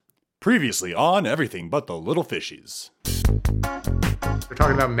Previously on Everything But the Little Fishies. We're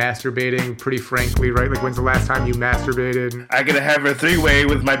talking about masturbating pretty frankly, right? Like, when's the last time you masturbated? I gotta have a three-way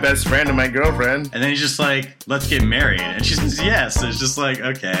with my best friend and my girlfriend. And then he's just like, let's get married. And she says yes. It's just like,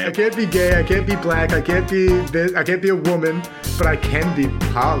 okay. I can't be gay, I can't be black, I can't be this, I can't be a woman, but I can be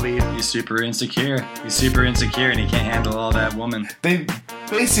poly. He's super insecure. And he can't handle all that woman. They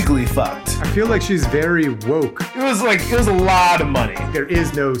basically fucked. I feel like she's very woke. It was a lot of money. There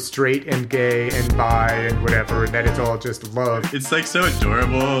is no straight and gay and bi and whatever, and that it's all just love. It's like so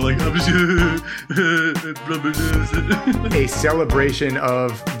adorable. Like, A celebration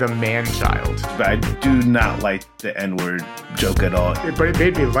of the man-child. But I do not like the N-word joke at all. But it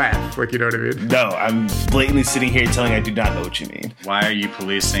made me laugh, like, you know what I mean? No, I'm blatantly sitting here telling you I do not know what you mean. Why are you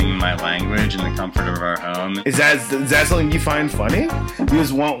policing my language in the comfort of our home? Is that something you find funny? You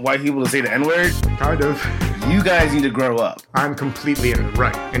just want white people to say the N-word? Kind of. You guys need to grow up. I'm completely in the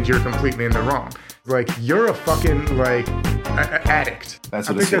right, and you're completely in the wrong. Like, you're a fucking, like, addict. That's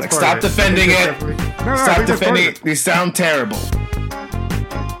what it's like. Stop defending it. Stop defending it. They sound terrible.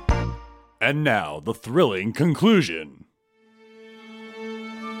 And now, the thrilling conclusion.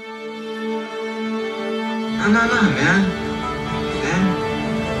 No, man.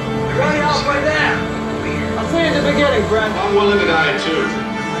 Right out right there. I'll see you in the beginning, friend. I'm willing to die, too.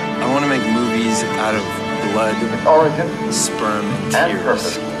 I want to make movies out of blood, Origin, sperm, and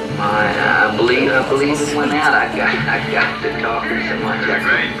tears. I believe it went out. I got to talk to someone.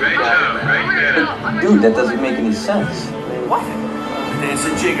 Great job. Dude, that doesn't make any sense. What? It's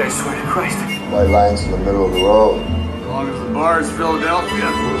a jig, I swear to Christ. White lines in the middle of the road. As long as the bar is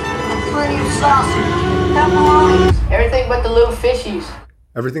Philadelphia. Plenty of sausage. Come on. Everything but the little fishies.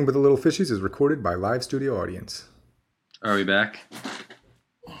 Everything But the Little Fishies is recorded by live studio audience. Are we back?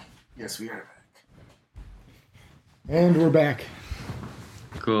 Yes, we are back. And we're back.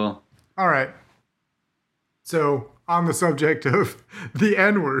 Cool. All right. So, on the subject of the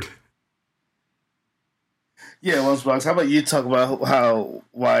N-word. Yeah, Lunchbox, how about you talk about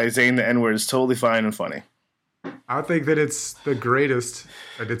why saying the N-word is totally fine and funny? I think that it's the greatest,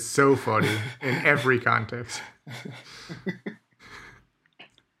 that it's so funny in every context.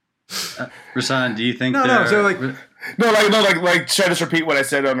 Rasan, do you think No, so like... Should I just repeat what I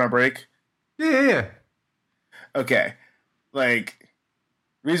said on our break? Yeah. Okay. Like,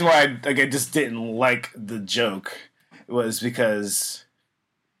 the reason why I just didn't like the joke was because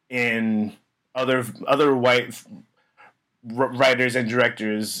in other white writers and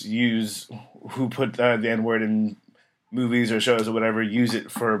directors who put the N-word in movies or shows or whatever, use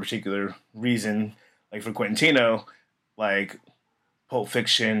it for a particular reason. Like for Quintino, like Pulp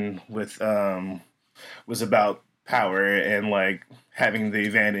Fiction was about power and like having the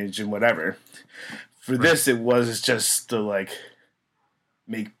advantage and whatever. For this, it was just to like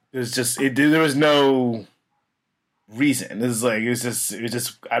make. It was just there was no reason. It was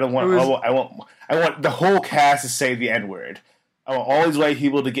just. I don't want. I want the whole cast to say the N-word. I want all these white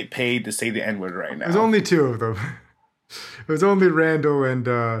people to get paid to say the N-word right now. There's only two of them. It was only Randall and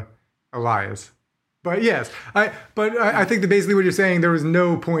Elias. But yes, I think that basically what you're saying, there was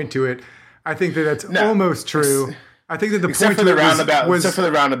no point to it. I think that that's almost true. I think that the except point for the of it roundabout, was except for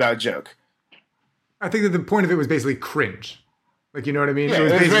the roundabout joke. I think that the point of it was basically cringe. Like, you know what I mean? Yeah,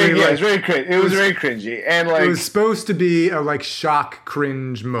 it was very cringy, and like it was supposed to be a like shock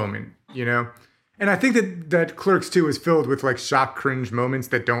cringe moment, you know. And I think that Clerks 2 is filled with like shock cringe moments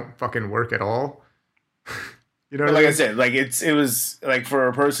that don't fucking work at all. You know, like I said, like it was like for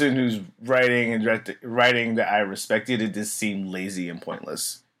a person who's writing and writing that I respected, it just seemed lazy and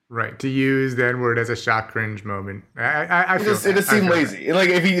pointless. Right, to use the N-word as a shock cringe moment, I feel it just seemed lazy. And like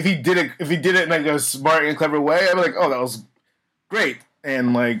if he did it in like a smart and clever way, I'd be like, oh, that was great,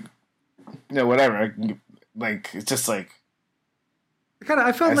 and like whatever. Like it's just like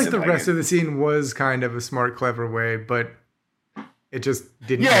I felt like the rest of the scene was kind of a smart, clever way, but it just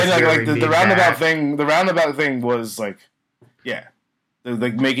didn't. Yeah, like the roundabout thing. The roundabout thing was like, yeah,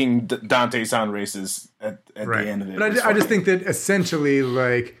 like making Dante sound racist at the end of it. But I just think that essentially,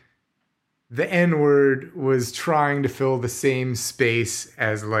 like, the N-word was trying to fill the same space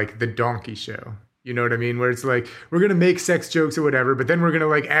as like the Donkey Show. You know what I mean? Where it's like, we're going to make sex jokes or whatever, but then we're going to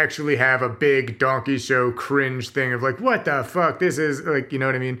like actually have a big Donkey Show cringe thing of like, what the fuck? This is like, you know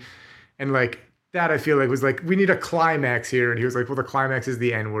what I mean? And like that I feel like was like, we need a climax here. And he was like, well, the climax is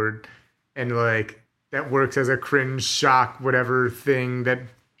the N-word. And like, that works as a cringe shock, whatever thing that,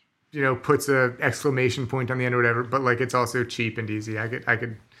 you know, puts a exclamation point on the end or whatever. But like, it's also cheap and easy. I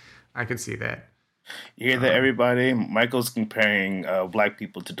could see that. You hear that, everybody? Michael's comparing black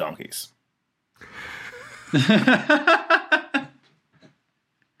people to donkeys.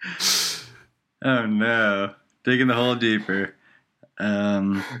 Oh no, digging the hole deeper.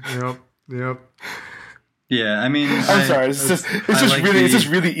 Yep. Yeah, I mean, I'm sorry. It's just like it's just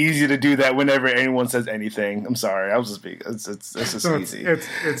really easy to do that whenever anyone says anything. I'm sorry. I was just being. It's just easy.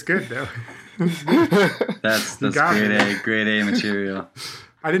 It's good though. That's grade A material.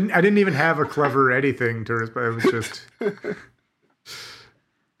 I didn't even have a clever anything to respond. It was just.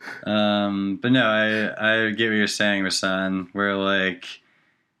 But no, I get what you're saying, Rasan. Where like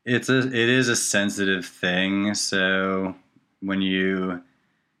it is a sensitive thing, so when you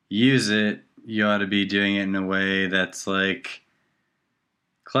use it, you ought to be doing it in a way that's like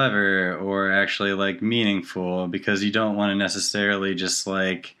clever or actually like meaningful, because you don't want to necessarily just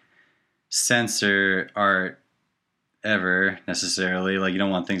like censor art ever necessarily. Like you don't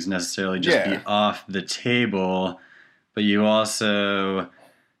want things to necessarily just be off the table, but you also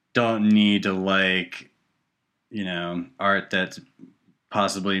don't need to like, art that's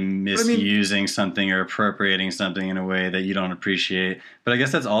possibly misusing something or appropriating something in a way that you don't appreciate. But I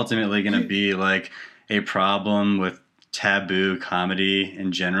guess that's ultimately going to be like a problem with taboo comedy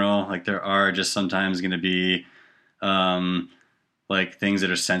in general. Like there are just sometimes going to be like things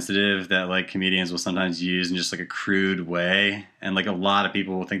that are sensitive that like comedians will sometimes use in just like a crude way, and like a lot of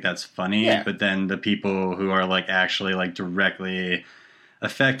people will think that's funny, but then the people who are like actually like directly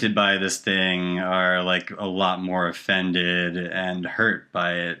affected by this thing are like a lot more offended and hurt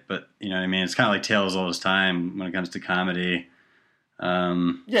by it. But you know what I mean? It's kind of like Tales all this time when it comes to comedy. Yeah.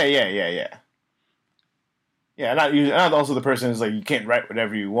 I'm not also the person who's like, you can't write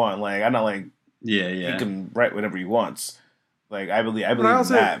whatever you want. Like I'm not like, he can write whatever he wants. Like I believe in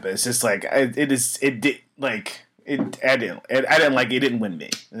that, but it's just like I didn't like it. Didn't win me.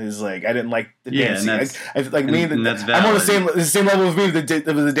 It's like I didn't like the dancing. I'm on the same level of me with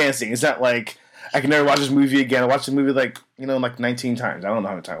the dancing. It's not like I can never watch this movie again. I watched the movie like 19 times. I don't know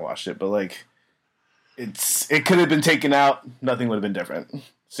how many times I watched it, but like it could have been taken out. Nothing would have been different.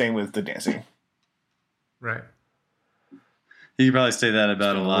 Same with the dancing. Right. You could probably say that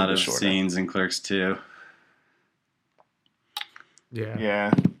about a lot of scenes in Clerks too.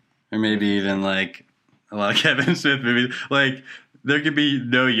 Yeah. Or maybe even like a lot of Kevin Smith movies. Like there could be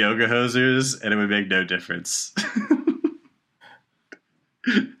no yoga hosers and it would make no difference.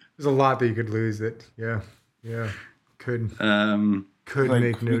 There's a lot that you could lose that. Yeah. Could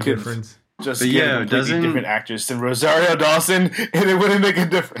make no difference. Just get a completely different actress than Rosario Dawson, and it wouldn't make a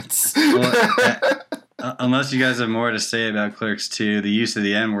difference. Unless you guys have more to say about Clerks 2, the use of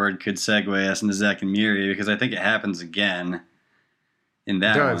the N-word could segue us into Zack and Miri, because I think it happens again in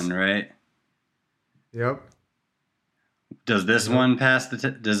that one, right? Yep. Does this one pass?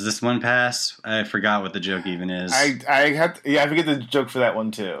 Does this one pass? I forgot what the joke even is. I forget the joke for that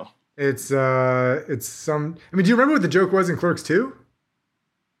one too. It's some. I mean, do you remember what the joke was in Clerks 2?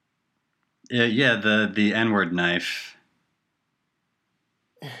 Yeah, the N-word knife.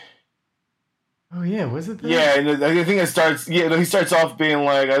 Oh yeah, was it that? Yeah, and I think it starts. Yeah, he starts off being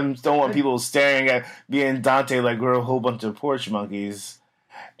like, "I don't want people staring at me and Dante like we're a whole bunch of porch monkeys."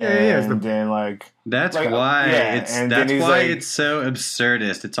 And then like that's like, why it's so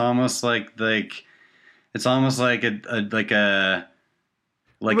absurdist. It's almost like I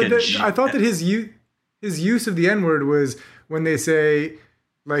thought that his use of the N-word was when they say.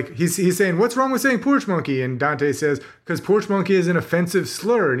 Like, he's saying, what's wrong with saying porch monkey? And Dante says, because porch monkey is an offensive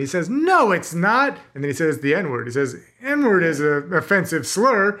slur. And he says, no, it's not. And then he says the N-word. He says, N-word is an offensive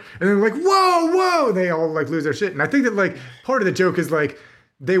slur. And then like, whoa. And they all like lose their shit. And I think that like part of the joke is like,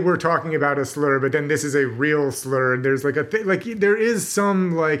 they were talking about a slur, but then this is a real slur. And there's like there is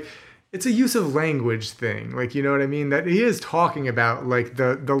some like, it's a use of language thing. Like, you know what I mean? That he is talking about like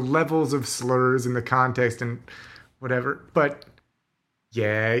the levels of slurs and the context and whatever. But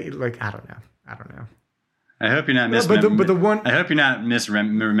yeah, like I don't know. I hope you're not I hope you're not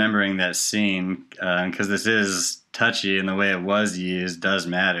misremembering that scene, because this is touchy and the way it was used does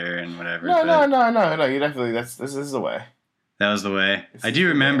matter and whatever. No. You definitely this is the way. That was the way. I do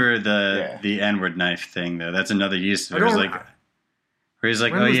remember the N-word knife thing though. That's another use of it. Where he's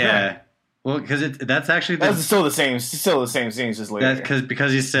like, oh yeah. That? Well, because that's actually that's still the same scene, it's just later.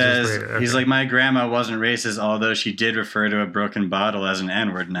 Because he says he's like, my grandma wasn't racist, although she did refer to a broken bottle as an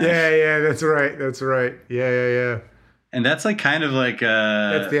N-word knife. Yeah, that's right. Yeah. And that's like kind of like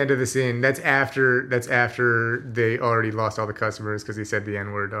that's the end of the scene. That's after they already lost all the customers because he said the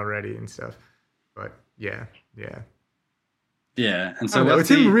N-word already and stuff. But yeah. Yeah, and I so don't know, what's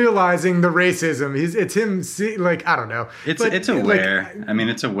it's him realizing the racism. It's him I don't know. It's aware. I mean,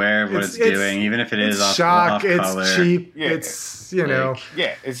 it's aware of what it's doing, even if it is off shock. color. It's cheap. Yeah. It's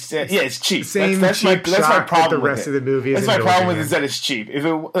it's cheap. Same That's cheap my shock problem that the with rest it. of the movie. That's is my problem with indulging it is that it's cheap. If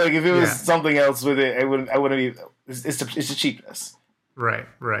it was something else with it, I wouldn't be. It's a cheapness. Right.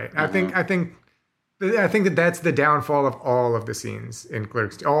 I think that that's the downfall of all of the scenes in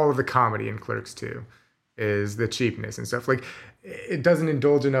Clerks, all of the comedy in Clerks 2, is the cheapness and stuff. Like, it doesn't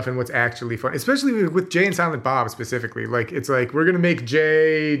indulge enough in what's actually fun, especially with Jay and Silent Bob specifically. Like, it's like, we're gonna make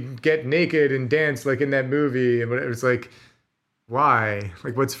Jay get naked and dance like in that movie, and whatever. It's like, why?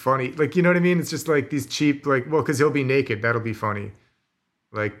 Like, what's funny? Like, you know what I mean? It's just like these cheap, like, well, because he'll be naked, that'll be funny.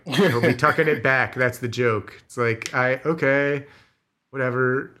 Like, he'll be tucking it back. That's the joke. It's like, okay.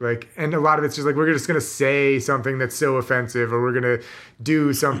 Whatever, like, and a lot of it's just like, we're just gonna say something that's so offensive, or we're gonna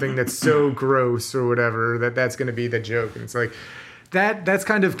do something that's so gross or whatever, that's gonna be the joke. And it's like that's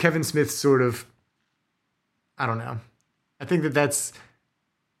kind of Kevin Smith's sort of, I don't know, I think that's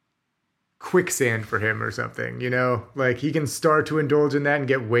quicksand for him or something, you know, like he can start to indulge in that and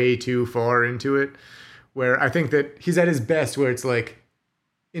get way too far into it, where I think that he's at his best where it's like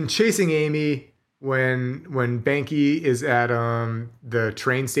in Chasing Amy, when Banky is at the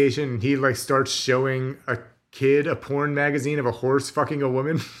train station and he like starts showing a kid a porn magazine of a horse fucking a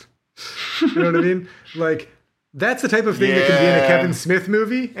woman. You know what I mean? Like, that's the type of thing that can be in a Kevin Smith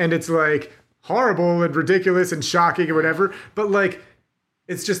movie, and it's like horrible and ridiculous and shocking or whatever, but like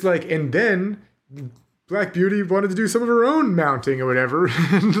it's just like, and then Black Beauty wanted to do some of her own mounting or whatever.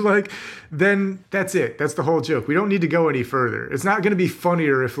 And like, then that's it. That's the whole joke. We don't need to go any further. It's not going to be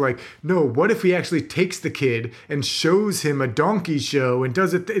funnier if like, no, what if he actually takes the kid and shows him a donkey show and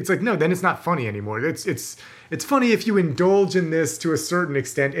does it? It's like, no, then it's not funny anymore. It's funny if you indulge in this to a certain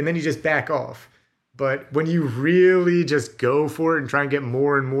extent and then you just back off. But when you really just go for it and try and get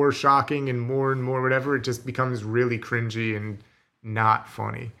more and more shocking and more whatever, it just becomes really cringy and not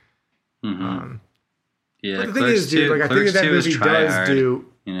funny. Mm-hmm. Yeah, but the thing is, dude, like, I think that movie does do,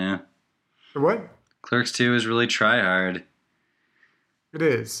 you know, what? Clerks 2 is really try hard. It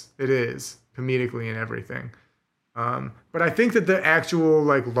is comedically and everything. But I think that the actual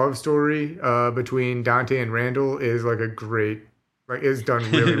like love story between Dante and Randall is like a great, like, is done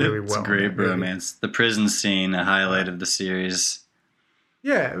really well. It's a great romance. The prison scene, a highlight of the series.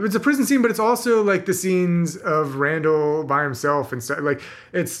 Yeah, it's a prison scene, but it's also like the scenes of Randall by himself and stuff. Like,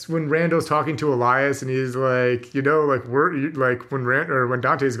 it's when Randall's talking to Elias and he's like, you know, like, when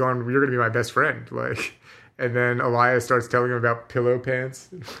Dante's gone, you're gonna be my best friend. Like, and then Elias starts telling him about pillow pants,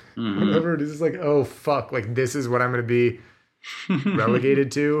 whatever. And he's just like, oh fuck, like this is what I'm gonna be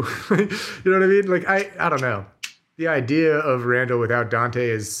relegated to. You know what I mean? Like, I don't know. The idea of Randall without Dante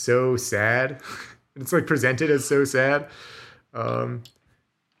is so sad. It's like presented as so sad.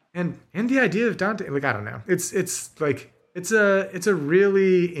 And the idea of Dante, like, I don't know. It's like, it's a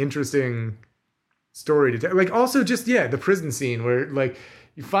really interesting story to tell. Like, also just, the prison scene where like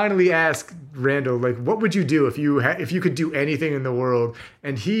you finally ask Randall, like, what would you do if you could do anything in the world?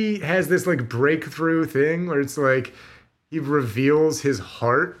 And he has this like breakthrough thing where it's like he reveals his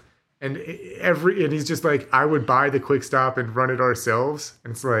heart, and he's just like, I would buy the Quick Stop and run it ourselves.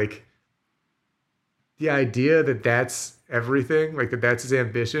 And it's like, the idea that that's everything, like that's his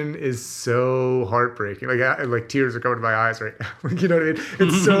ambition, is so heartbreaking. Like tears are coming to my eyes right now. Like, you know what I mean?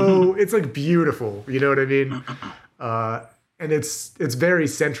 It's so, it's like beautiful. You know what I mean? And it's very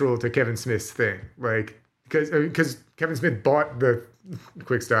central to Kevin Smith's thing. Like, because Kevin Smith bought the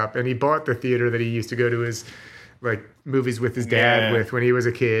Quick Stop and he bought the theater that he used to go to his like movies with his dad with when he was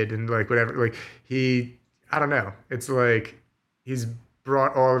a kid, and like whatever. Like I don't know. It's like he's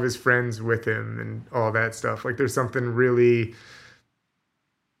brought all of his friends with him and all that stuff. Like, there's something really,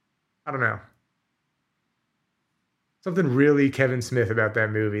 I don't know, something really Kevin Smith about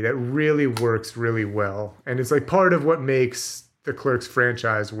that movie that really works really well. And it's like part of what makes the Clerks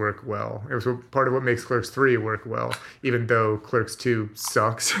franchise work well. It was part of what makes Clerks 3 work well, even though Clerks 2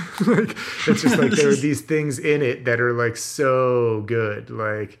 sucks. Like, it's just like there are these things in it that are like so good,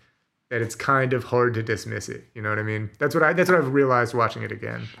 like, that it's kind of hard to dismiss it. You know what I mean? That's what I've realized watching it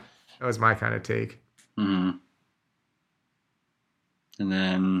again. That was my kind of take. Mm-hmm. And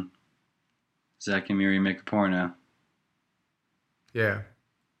then Zach and Miri make a porno. Yeah.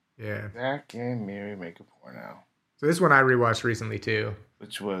 Zach and Miri make a porno. So this one I rewatched recently too.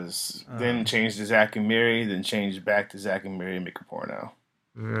 Which was then changed to Zach and Miri, then changed back to Zach and Miri make a porno.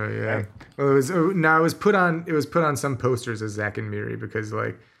 Oh yeah. Well, it was put on some posters as Zach and Miri because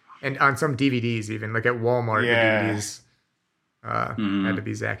like, and on some DVDs even, like at Walmart, the DVDs Had to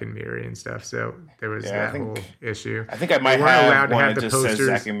be Zack and Miri and stuff. So there was that whole issue. I think I might they weren't have allowed to one have that the just says posters.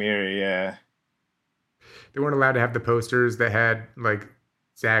 Zack and Miri. Yeah. They weren't allowed to have the posters that had like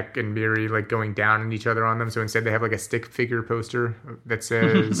Zack and Miri like going down on each other on them. So instead, they have like a stick figure poster that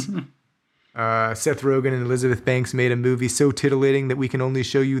says. Seth Rogen and Elizabeth Banks made a movie so titillating that we can only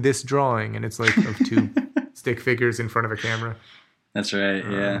show you this drawing, and it's like of two stick figures in front of a camera. That's right.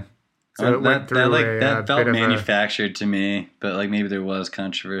 Yeah. So it went through that felt manufactured to me, but like maybe there was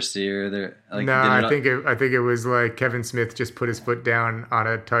controversy or there. Like, no, I think it was like Kevin Smith just put his foot down on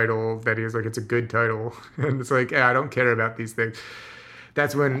a title that he was like, it's a good title, and it's like, I don't care about these things.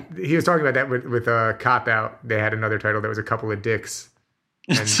 That's when he was talking about that with Cop Out. They had another title that was A Couple of Dicks.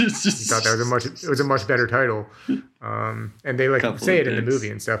 And he thought that was a much better title, and they like say it in the movie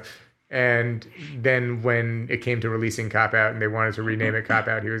and stuff. And then when it came to releasing Cop Out and they wanted to rename it Cop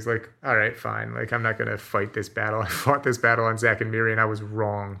Out, he was like, "All right, fine. Like I'm not gonna fight this battle. I fought this battle on Zack and Miri, and I was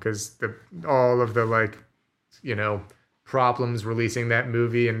wrong because all of the like, problems releasing that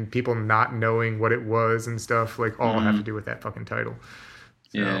movie and people not knowing what it was and stuff like all have to do with that fucking title."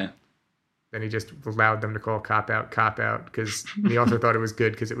 So, yeah. Then he just allowed them to call Cop Out because he also thought it was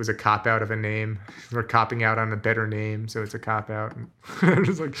good because it was a cop out of a name. We're copping out on a better name, so it's a cop out.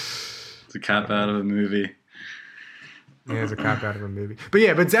 It's like it's a cop out of a movie. Yeah, it's a cop out of a movie.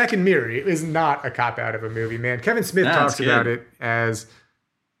 But Zack and Miri is not a cop out of a movie, man. Kevin Smith talks about it as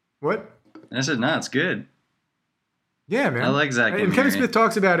what? I said, no, it's good. Yeah, man. I like Zack and Miri. Kevin Smith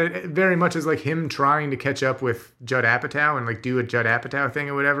talks about it very much as like him trying to catch up with Judd Apatow and like do a Judd Apatow thing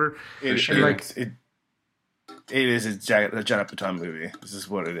or whatever. It is a Judd Apatow movie. This is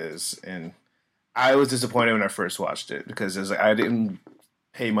what it is, and I was disappointed when I first watched it because it was like I didn't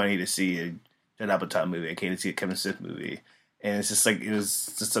pay money to see a Judd Apatow movie. I came to see a Kevin Smith movie, and it's just like it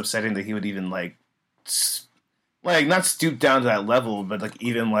was just upsetting that he would even like not stoop down to that level, but like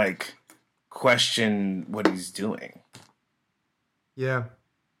even like question what he's doing. Yeah,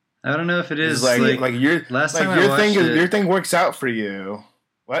 I don't know if it is like your last like time your I watched thing. it, your thing works out for you.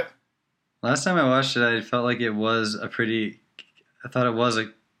 What? Last time I watched it, I felt like it was I thought it was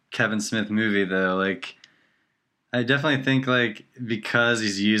a Kevin Smith movie though. Like, I definitely think like because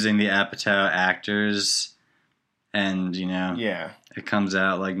he's using the Apatow actors, and it comes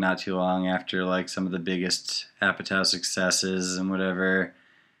out like not too long after like some of the biggest Apatow successes and whatever.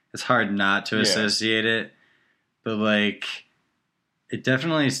 It's hard not to associate it, but like. It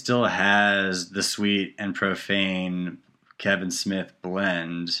definitely still has the sweet and profane Kevin Smith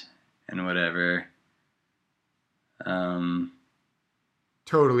blend and whatever.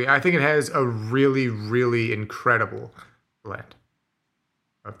 Totally. I think it has a really, really incredible blend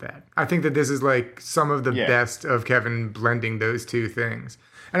of that. I think that this is like some of the best of Kevin blending those two things.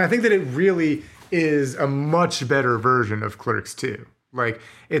 And I think that it really is a much better version of Clerks 2. Like,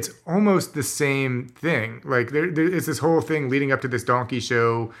 it's almost the same thing. Like, there is this whole thing leading up to this donkey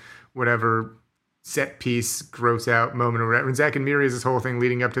show, whatever, set piece, gross out moment or whatever. And Zack and Miri is this whole thing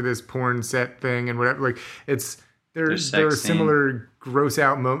leading up to this porn set thing and whatever. Like, there are similar gross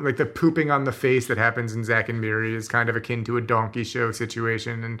out moments. Like, the pooping on the face that happens in Zack and Miri is kind of akin to a donkey show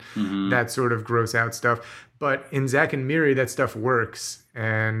situation and that sort of gross out stuff. But in Zack and Miri, that stuff works.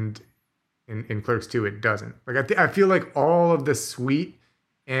 And in Clerks 2, it doesn't. Like I feel like all of the sweet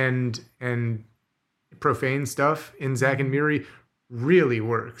and profane stuff in Zack and Miri really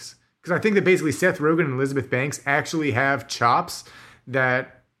works. Because I think that basically Seth Rogen and Elizabeth Banks actually have chops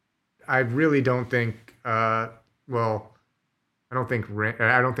that I really don't think. I don't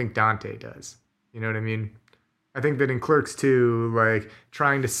think Dante does. You know what I mean? I think that in Clerks 2, like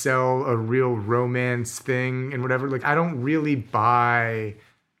trying to sell a real romance thing and whatever, like I don't really buy.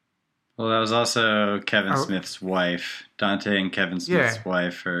 Well, that was also Kevin Smith's wife. Dante and Kevin Smith's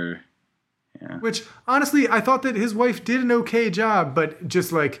wife are... Yeah. Which, honestly, I thought that his wife did an okay job, but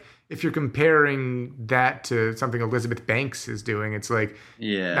just like, if you're comparing that to something Elizabeth Banks is doing, it's like,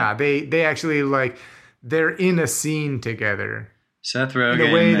 they actually, like, they're in a scene together. Seth Rogen... In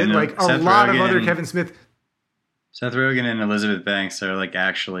a way that, like, a lot of other Kevin Smith... Seth Rogen and Elizabeth Banks are, like,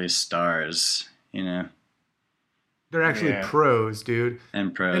 actually stars, They're actually pros, dude.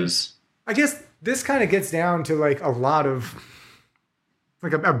 And pros. I guess this kind of gets down to like a lot of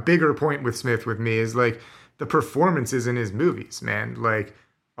like a bigger point with Smith with me is like the performances in his movies, man. Like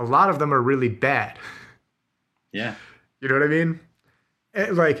a lot of them are really bad. Yeah. You know what I mean?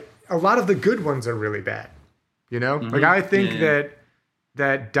 Like a lot of the good ones are really bad. Like I think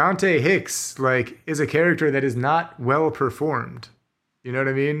that Dante Hicks like is a character that is not well performed. You know what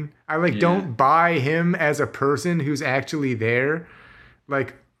I mean? I don't buy him as a person who's actually there.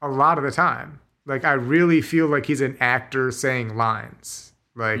 Like a lot of the time, Like, I really feel like he's an actor saying lines,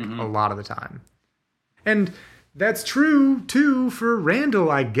 like, a lot of the time. And that's true, too, for Randall,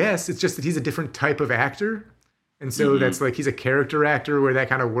 I guess. It's just that he's a different type of actor. And so that's like, he's a character actor where that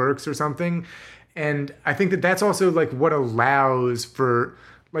kind of works or something. And I think that that's also, like, what allows for,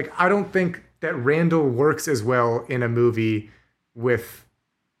 like, I don't think that Randall works as well in a movie with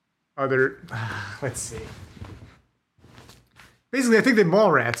other, let's see. Basically, I think that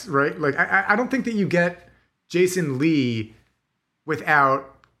Mallrats, right? Like, I don't think that you get Jason Lee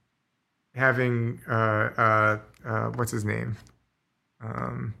without having what's his name?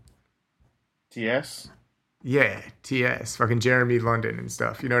 TS? Yeah, TS, fucking Jeremy London and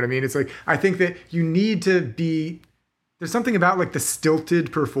stuff. You know what I mean? It's like, I think that you need to be, there's something about like the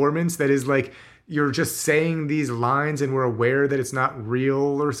stilted performance that is like, you're just saying these lines and we're aware that it's not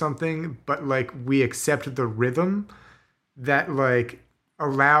real or something, but like we accept the rhythm that like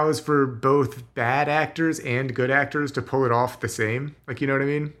allows for both bad actors and good actors to pull it off the same. Like, you know what I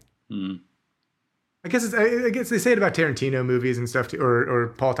mean? I guess they say it about Tarantino movies and stuff too,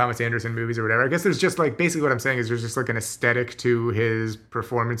 or Paul Thomas Anderson movies or whatever. I guess there's just like, basically what I'm saying is there's just like an aesthetic to his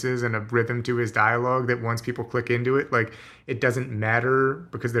performances and a rhythm to his dialogue that once people click into it, like it doesn't matter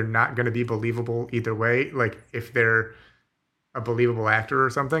because they're not going to be believable either way. Like if they're a believable actor or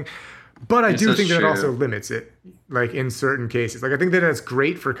something. But I do think that it also limits it, like in certain cases. Like I think that that's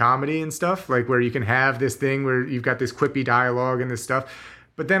great for comedy and stuff, like where you can have this thing where you've got this quippy dialogue and this stuff.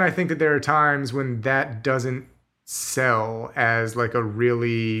 But then I think that there are times when that doesn't sell as like a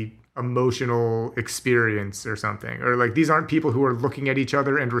really emotional experience or something. Or like these aren't people who are looking at each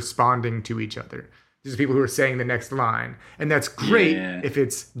other and responding to each other. These are people who are saying the next line. And that's great if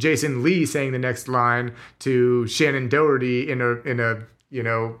it's Jason Lee saying the next line to Shannon Doherty in a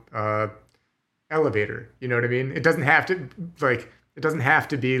elevator. You know what I mean? It doesn't have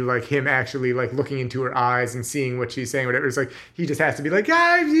to be like him actually like looking into her eyes and seeing what she's saying, whatever. It's like he just has to be like,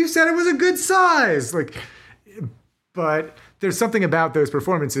 you said it was a good size. Like, but there's something about those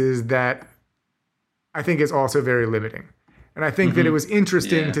performances that I think is also very limiting. And I think that it was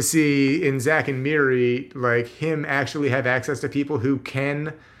interesting to see in Zack and Miri, like him actually have access to people who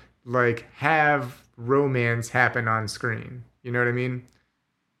can like have romance happen on screen. You know what I mean?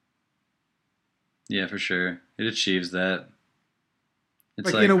 Yeah, for sure. It achieves that.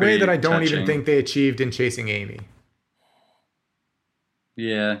 It's like in a way that I don't touching. even think they achieved in Chasing Amy.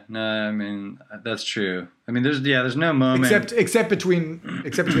 Yeah, no, I mean that's true. I mean, there's no moment except between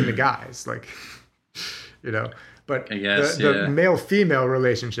the guys, like you know. But I guess, the male-female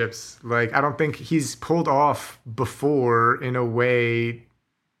relationships, like I don't think he's pulled off before in a way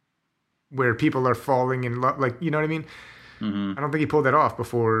where people are falling in love. Like, you know what I mean? I don't think he pulled that off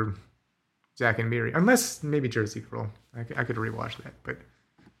before Zack and Miri, unless maybe Jersey Girl. I could rewatch that, but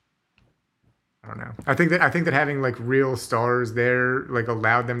I don't know. I think that having like real stars there like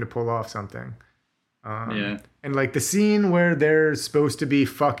allowed them to pull off something. And like the scene where they're supposed to be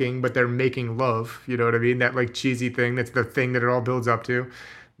fucking, but they're making love, you know what I mean? That like cheesy thing, that's the thing that it all builds up to.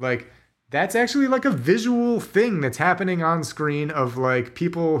 Like that's actually like a visual thing that's happening on screen of like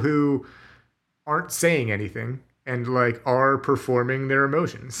people who aren't saying anything and like are performing their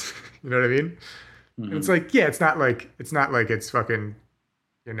emotions. You know what I mean? And it's like, yeah, it's not like it's fucking,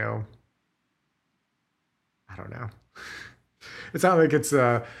 you know, I don't know. It's not like it's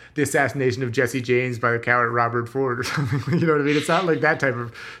the assassination of Jesse James by the coward Robert Ford or something. You know what I mean? It's not like that type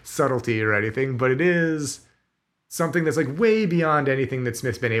of subtlety or anything, but it is something that's like way beyond anything that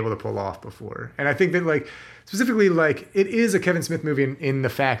Smith's been able to pull off before. And I think that like specifically like it is a Kevin Smith movie in the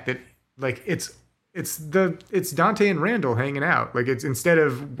fact that like it's Dante and Randall hanging out. Like it's instead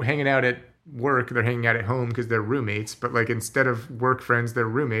of hanging out at work, they're hanging out at home because they're roommates. But like instead of work friends, they're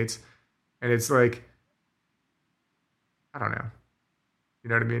roommates. And it's like, I don't know. You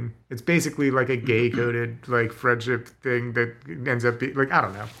know what I mean? It's basically like a gay coded like friendship thing that ends up being like, I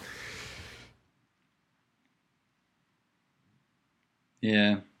don't know.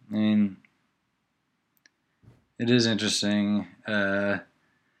 Yeah, I mean, it is interesting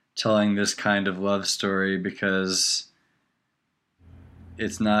telling this kind of love story because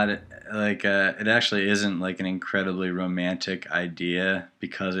it's not like it actually isn't like an incredibly romantic idea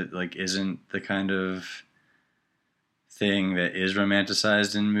because it like isn't the kind of thing that is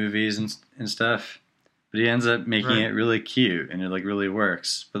romanticized in movies and stuff, but he ends up making it really cute and it like really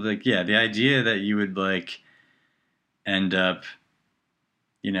works. But like, yeah, the idea that you would like end up,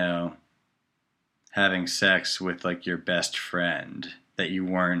 you know, having sex with like your best friend that you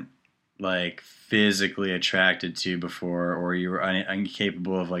weren't like physically attracted to before, or you were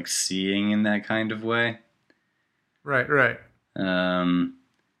incapable of like seeing in that kind of way. Right.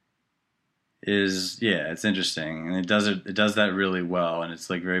 it's interesting, and it does that really well, and it's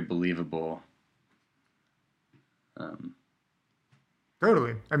like very believable.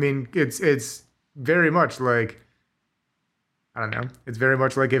 Totally. I mean, it's very much like, I don't know. It's very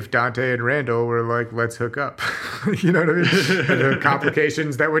much like if Dante and Randall were like, let's hook up. You know what I mean? And the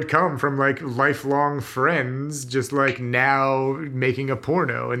complications that would come from like lifelong friends just like now making a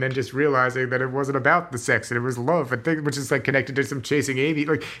porno and then just realizing that it wasn't about the sex and it was love, and which is like connected to some Chasing Amy.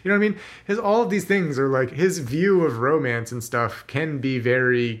 Like, you know what I mean? All of these things are like his view of romance and stuff can be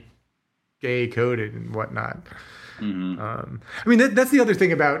very gay coded and whatnot. Mm-hmm. I mean, that's the other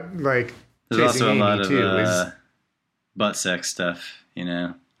thing about like there's Chasing also a Amy lot of too is butt sex stuff,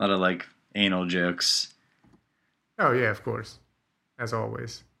 a lot of like anal jokes. Oh yeah, of course, as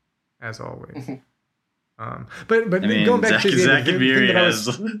always. But I mean, going back to Zach and Miri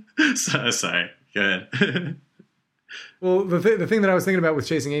has. Sorry, go ahead. Well, the thing that I was thinking about with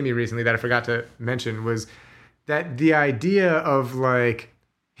Chasing Amy recently that I forgot to mention was that the idea of like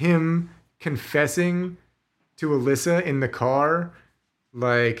him confessing to Alyssa in the car,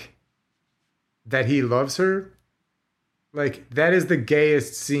 like that he loves her, like that is the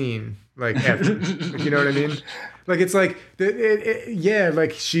gayest scene like ever. Like, you know what I mean? Like it's like yeah,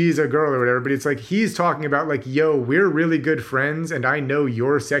 like she's a girl or whatever, but it's like he's talking about like, yo, we're really good friends and I know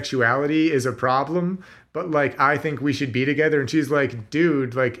your sexuality is a problem, but like I think we should be together. And she's like,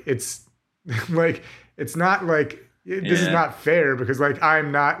 dude, like it's like it's not like this is not fair because like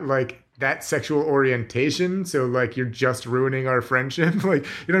I'm not like that sexual orientation, so like you're just ruining our friendship. Like,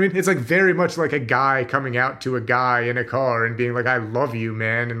 you know what I mean? It's like very much like a guy coming out to a guy in a car and being like, I love you,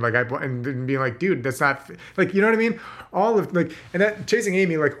 man, and like and being like, dude, that's not like, you know what I mean? All of like, and that Chasing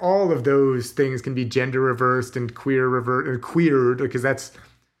Amy, like all of those things can be gender reversed and queered, because that's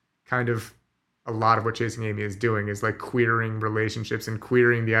kind of a lot of what Chasing Amy is doing, is like queering relationships and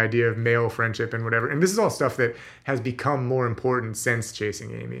queering the idea of male friendship and whatever. And this is all stuff that has become more important since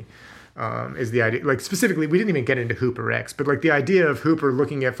Chasing Amy. Is the idea, like specifically, we didn't even get into Hooper X, but like the idea of Hooper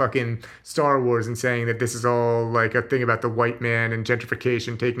looking at fucking Star Wars and saying that this is all like a thing about the white man and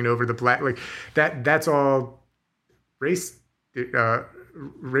gentrification taking over the black, like that's all race theory,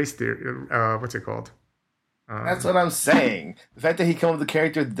 what's it called? That's what I'm saying. The fact that he came up with a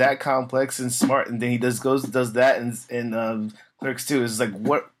character that complex and smart, and then he does that in Clerks 2 is like,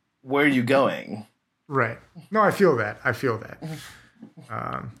 where are you going? Right. No, I feel that.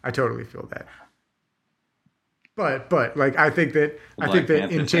 I totally feel that. But like I think that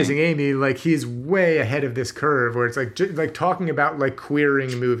in Chasing Amy, like he's way ahead of this curve where it's like talking about like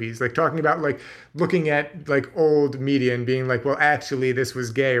queering movies, like talking about like looking at like old media and being like, well, actually this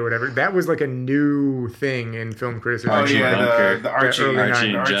was gay or whatever. That was like a new thing in film criticism. Oh yeah, the Archie and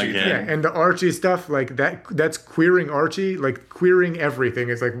Jughead. Yeah, and the Archie stuff, like that's queering Archie, like queering everything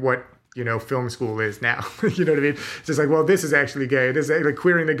is like what, you know, film school is now. You know what I mean? It's just like, well, this is actually gay. This is like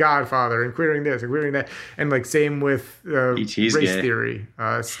queering The Godfather and queering this and queering that. And like same with race gay. theory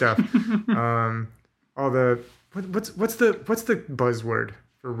stuff. All the what's the buzzword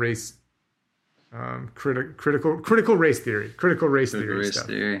for race? Critical race theory. Critical race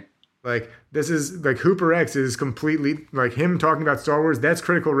theory. Like this is like Hooper X is completely like him talking about Star Wars. That's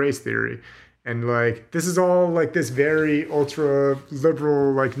critical race theory. And like this is all like this very ultra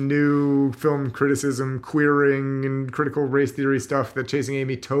liberal, like new film criticism, queering and critical race theory stuff that Chasing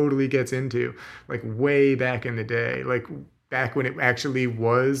Amy totally gets into, like way back in the day, like back when it actually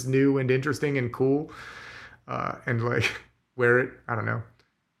was new and interesting and cool, and like I don't know,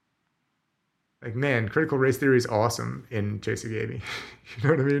 like man, critical race theory is awesome in Chasing Amy. You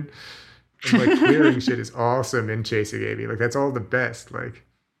know what I mean? And like queering shit is awesome in Chasing Amy. Like that's all the best. Like.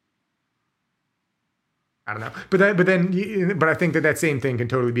 I don't know, but I think that same thing can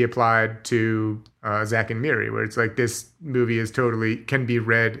totally be applied to Zach and Miri, where it's like this movie is totally can be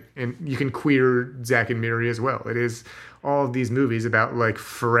read and you can queer Zach and Miri as well. It is all of these movies about like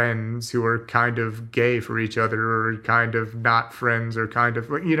friends who are kind of gay for each other or kind of not friends or kind of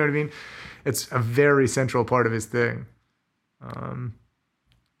like, you know what I mean? It's a very central part of his thing.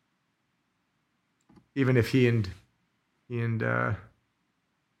 Even if he and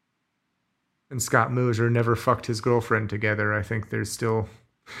Scott Moser never fucked his girlfriend together, I think there's still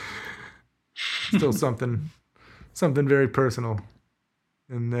something very personal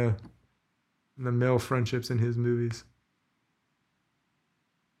in the male friendships in his movies.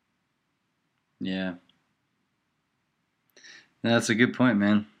 Yeah. No, that's a good point,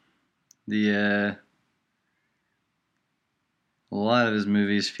 man. A lot of his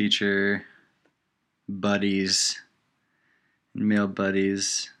movies feature buddies, male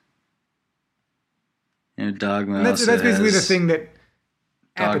buddies. Dogma. And that's basically the thing that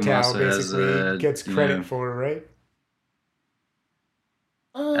Dogma Apatow also has basically gets credit for, right?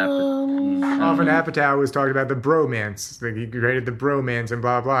 Often Apatow was talking about the bromance, like he created the bromance and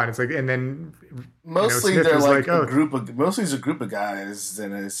blah blah, and it's like, and then mostly Smith they're was like oh, mostly it's a group of guys,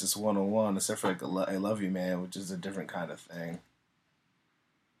 and it's just 1-on-1, except for like I Love You Man, which is a different kind of thing.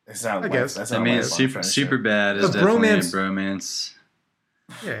 It's not. I guess. That's I not mean, like super bad is The definitely bromance- a bromance.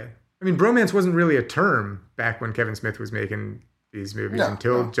 Yeah, I mean, bromance wasn't really a term back when Kevin Smith was making these movies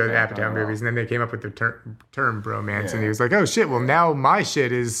until Judd Apatow movies, and then they came up with the term bromance, and he was like, "Oh shit! Well, now my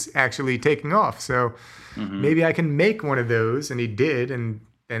shit is actually taking off, so maybe I can make one of those." And he did, and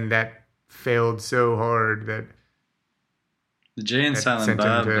that failed so hard that The Jay and Silent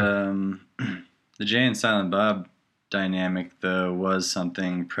Bob, the Jay and Silent Bob dynamic though was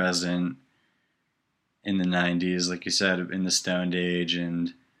something present in the '90s, like you said, in the Stoned Age,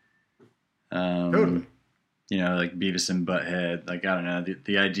 and totally. Like Beavis and Butthead. Like, I don't know,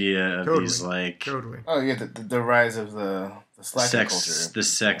 the idea of these like oh yeah, the rise of the slacker culture, the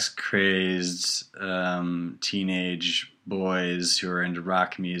sex crazed teenage boys who are into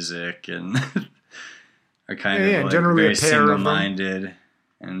rock music and are kind of like generally very a pair of them. single-minded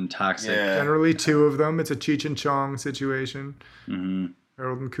and toxic. Yeah. Generally, two of them. It's a Cheech and Chong situation. Mm-hmm.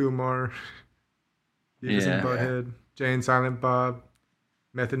 Harold and Kumar, Beavis and Butthead, Jay and Silent Bob,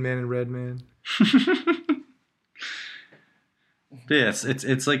 Method Man and Redman. Yeah,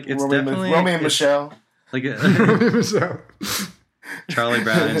 it's like it's Romy definitely and Michelle, like So, Charlie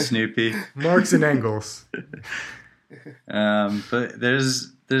Brown and Snoopy, Marx and Engels. But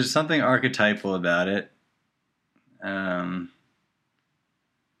there's something archetypal about it.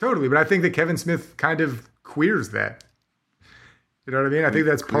 Totally, but I think that Kevin Smith kind of queers that. You know what I mean? I think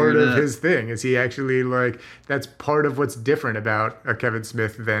that's part of his thing. Is he actually like that's part of what's different about a Kevin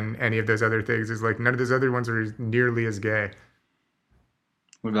Smith than any of those other things? Is like none of those other ones are nearly as gay.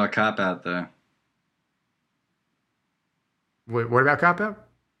 What about Cop Out though? Wait, what about Cop Out?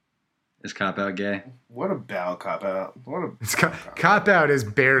 Is Cop Out gay? What about Cop Out? Cop Out is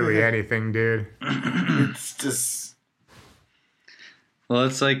barely anything, dude. It's just. Well,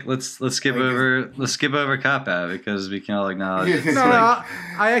 let's skip over Cop Out because we can all acknowledge. No, I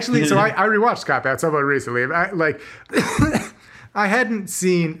actually I rewatched Cop Out somewhat recently. I hadn't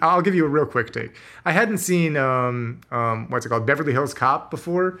seen. I'll give you a real quick take. I hadn't seen what's it called, Beverly Hills Cop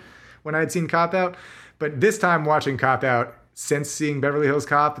before when I had seen Cop Out, but this time watching Cop Out since seeing Beverly Hills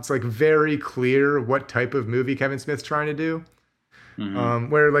Cop, it's like very clear what type of movie Kevin Smith's trying to do. Mm-hmm.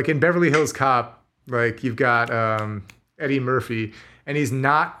 Where like in Beverly Hills Cop, like you've got Eddie Murphy. And he's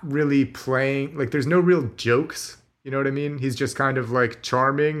not really playing, like, there's no real jokes. You know what I mean? He's just kind of, like,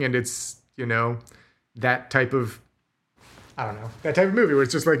 charming. And it's, that type of, I don't know, that type of movie where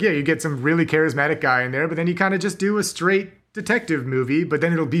it's just like, yeah, you get some really charismatic guy in there. But then you kind of just do a straight detective movie. But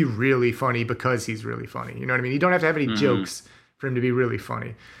then it'll be really funny because he's really funny. You know what I mean? You don't have to have any jokes for him to be really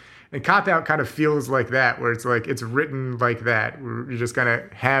funny. And Cop Out kind of feels like that, where it's like, it's written like that. Where you're just going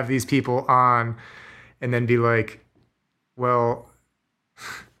to have these people on and then be like, well...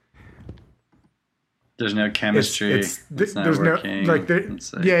 There's no chemistry. It's not there's working. No like,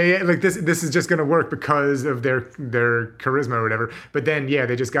 like this is just gonna work because of their charisma or whatever. But then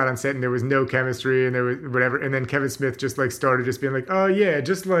they just got on set and there was no chemistry and there was whatever. And then Kevin Smith just like started just being like, oh yeah,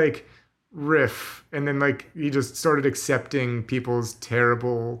 just like riff. And then like he just started accepting people's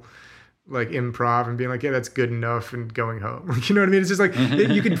terrible like improv and being like, yeah, that's good enough, and going home. You know what I mean? It's just like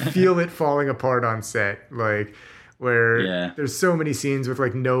you can feel it falling apart on set, like. Where there's so many scenes with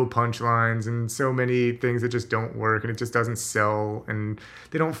like no punchlines and so many things that just don't work and it just doesn't sell, and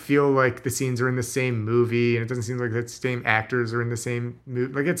they don't feel like the scenes are in the same movie, and it doesn't seem like the same actors are in the same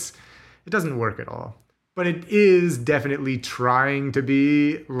movie. Like it doesn't work at all. But it is definitely trying to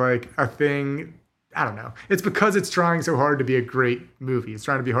be like a thing. I don't know. It's because it's trying so hard to be a great movie. It's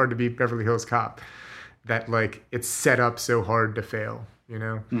trying to be hard to be Beverly Hills Cop that like it's set up so hard to fail,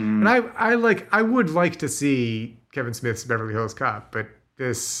 And I would like to see Kevin Smith's Beverly Hills Cop, but it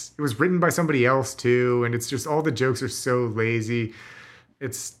was written by somebody else too, and it's just all the jokes are so lazy.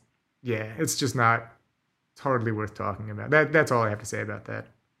 It's just not. It's hardly worth talking about. That's all I have to say about that.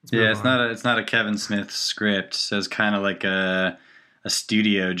 It's not a Kevin Smith script, so it's kind of like a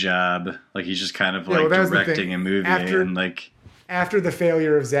studio job. Like he's just kind of like directing a movie and like. After the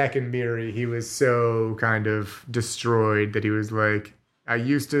failure of Zack and Miri, he was so kind of destroyed that he was like, I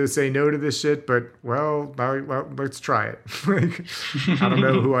used to say no to this shit, but well, let's try it. Like, I don't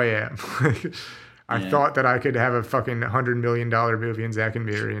know who I am. I thought that I could have a fucking $100 million movie in Zack and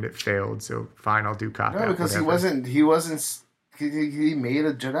Miri, and it failed. So fine, I'll do Cop Out. No, because he wasn't he made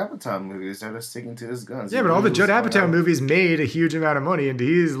a Judd Apatow movie. He started sticking to his guns. Yeah, but all the Judd Apatow movies made a huge amount of money, and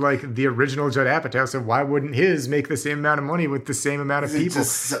he's like the original Judd Apatow. So why wouldn't his make the same amount of money with the same amount of people? It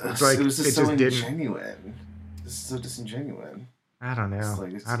was just so ingenuine. It's so disingenuine. I don't know.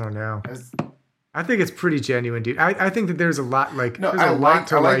 I don't know. I think it's pretty genuine, dude. I think that there's a lot a lot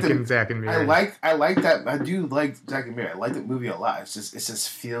to like in Zack and Miri. I like that. I do like Zack and Miri. I like that movie a lot. It just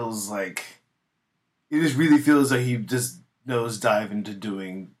feels like it just really feels like he just nosedive into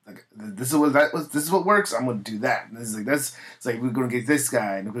doing like this is what works. I'm gonna do that. And it's like we're gonna get this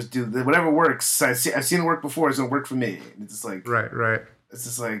guy and we're gonna do whatever works. I've seen it work before. It's gonna work for me. And it's just like right. It's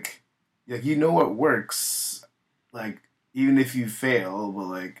just like you know what works. Like even if you fail, but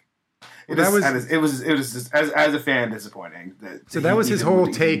like. It was just as a fan disappointing. That was his whole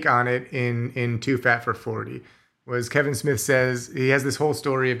take on it in Too Fat for 40. Was Kevin Smith says he has this whole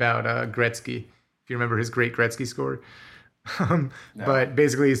story about Gretzky. If you remember his great Gretzky score, no. But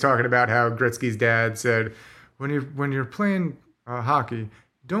basically he's talking about how Gretzky's dad said, when you're playing hockey,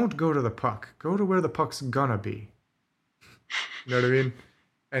 don't go to the puck. Go to where the puck's gonna be. You know what I mean?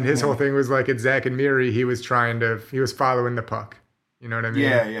 And his whole thing was like at Zack and Miri, he was following the puck. You know what I mean?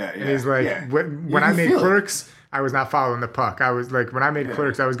 Yeah. And he's like, when I made Clerks, I was not following the puck. I was like, when I made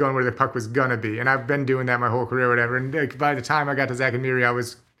Clerks, I was going where the puck was gonna be. And I've been doing that my whole career, or whatever. And like, by the time I got to Zack and Miri, I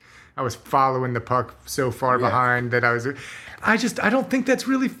was following the puck so far behind that I don't think that's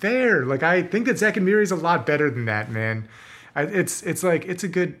really fair. Like, I think that Zack and Miri is a lot better than that, man. It's a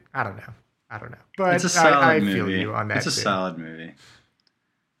good, I don't know. But it's a solid movie. I feel you on that. It's a solid movie.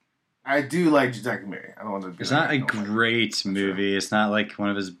 I do like Zack and Miri. I don't want to be. It's not a great movie. It's not like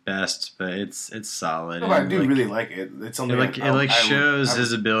one of his best, but it's solid. No, but I do really like it. It's something it shows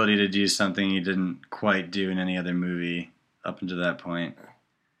his ability to do something he didn't quite do in any other movie up until that point.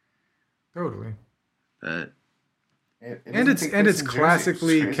 Totally. But it's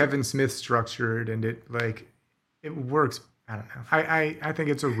classically Kevin Smith structured, and it works. I don't know. I think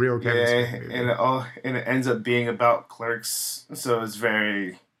it's a real Kevin Smith movie. And it ends up being about Clerks, so it's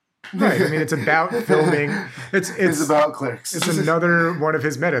very. Right. I mean, it's about filming. It's about Clerks. It's another one of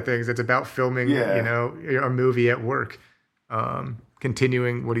his meta things. It's about filming, a movie at work.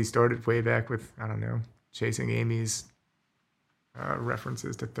 Continuing what he started way back with, I don't know, Chasing Amy's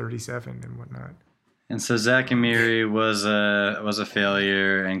references to 37 and whatnot. And so Zack and Miri was a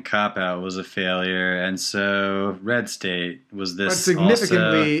failure, and Cop Out was a failure, and so Red State was this. But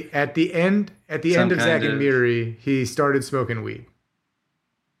significantly, at the end of Zack and Miri, he started smoking weed.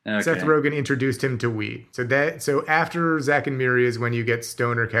 Okay. Seth Rogen introduced him to weed. So after Zack and Miri is when you get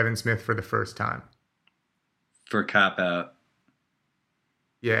stoner Kevin Smith for the first time. For Cop Out.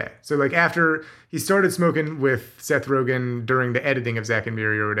 Yeah. So like after he started smoking with Seth Rogen during the editing of Zack and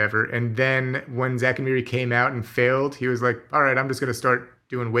Miri or whatever, and then when Zack and Miri came out and failed, he was like, all right, I'm just going to start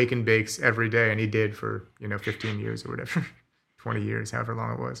doing wake and bakes every day. And he did for, 15 years or whatever, 20 years, however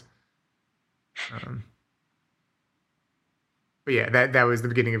long it was. But yeah, that was the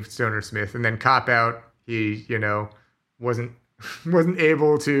beginning of Stoner Smith. And then Cop Out, he, wasn't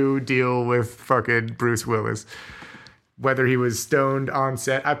able to deal with fucking Bruce Willis. Whether he was stoned on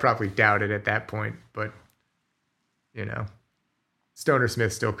set, I probably doubt it at that point. But, Stoner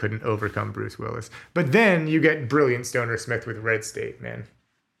Smith still couldn't overcome Bruce Willis. But then you get brilliant Stoner Smith with Red State, man.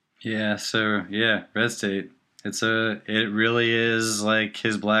 Yeah, Red State. It really is like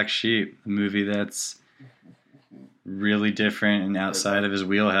his Black Sheep, a movie that's really different and outside of his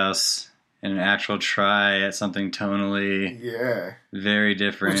wheelhouse, and an actual try at something tonally very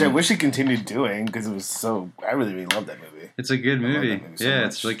different. Which I wish he continued doing, because it was I really, really love that movie. It's a good movie.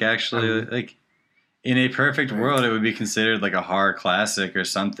 It's like actually like in a perfect world, it would be considered like a horror classic or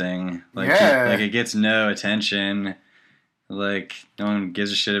something. It gets no attention. Like no one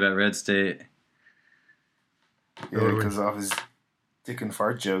gives a shit about Red State. Yeah, because of his dick and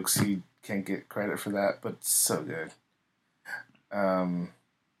fart jokes, he can't get credit for that, but it's so good.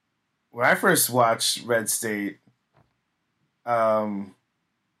 When I first watched Red State, it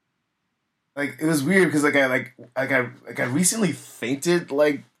was weird because I recently fainted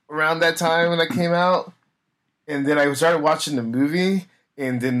around that time when that came out, and then I started watching the movie,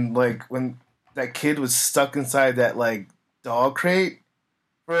 and then when that kid was stuck inside that dog crate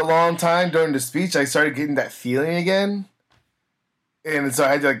for a long time during the speech, I started getting that feeling again. And so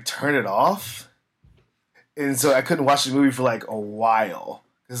I had to turn it off. And so I couldn't watch the movie for a while.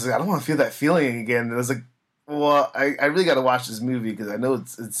 Because I don't want to feel that feeling again. And I was like, well, I really got to watch this movie because I know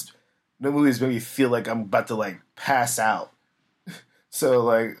it's no movies made me feel like I'm about to pass out.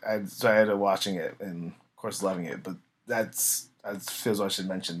 So I ended up watching it and of course loving it. But I feel as though I should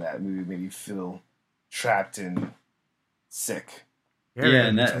mention that movie made me feel trapped in sick. Yeah,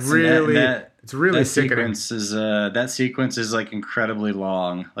 and it's really sickening. That sequence is like incredibly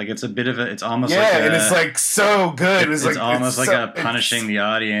long. Like it's a bit of it's almost like and it's like so good. It's almost like a punishing the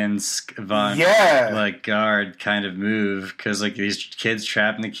audience like guard kind of move, because like these kids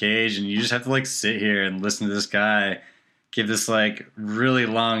trapped in the cage, and you just have to like sit here and listen to this guy give this like really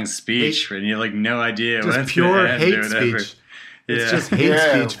long speech, and you have like no idea just what's pure end hate or whatever. speech. It's just hate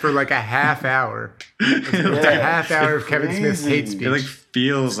speech for like a half hour. It's a half hour of Kevin Smith's hate speech. It like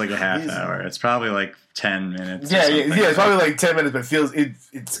feels like a half hour. It's probably like 10 minutes. Yeah, it's probably like 10 minutes, but it feels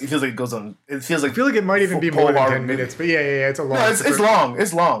like it goes on. It feels like I feel like it might even be more than 10 minutes. But yeah, it's a long. No, it's long.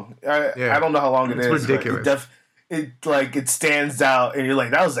 It's long. I don't know how long it's ridiculous. It stands out, and you're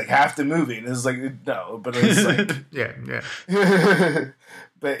like, that was like half the movie, and it's like no, but it's like yeah.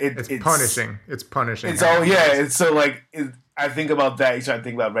 But it's punishing. It's punishing. It's It's so like I think about that. You try to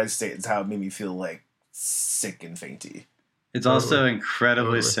think about Red State. It's how it made me feel like sick and fainty. It's also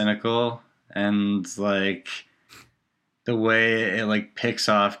incredibly cynical, and like the way it like picks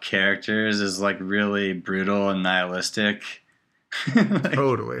off characters is like really brutal and nihilistic.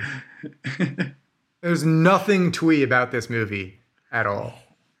 Totally. There's nothing twee about this movie at all.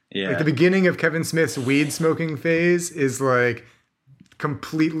 Yeah. Like the beginning of Kevin Smith's weed smoking phase is like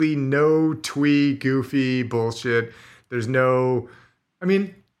completely no twee, goofy bullshit. There's no, I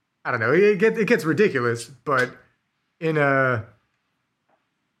mean, I don't know. It gets ridiculous, but in a,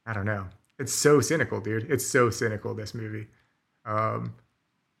 I don't know. It's so cynical, dude. It's so cynical, this movie. And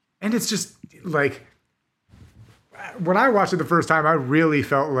it's just like, when I watched it the first time, I really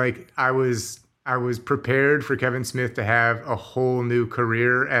felt like I was prepared for Kevin Smith to have a whole new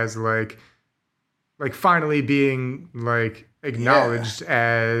career as like finally being like acknowledged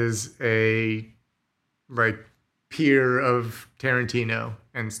as a like peer of Tarantino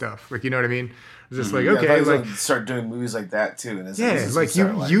and stuff. Like, you know what I mean? It's just like, okay, like start doing movies like that too. And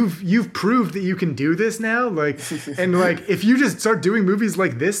you've proved that you can do this now. Like, and like, if you just start doing movies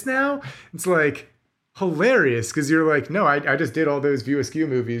like this now, it's like hilarious. Cause you're like, no, I just did all those View Askew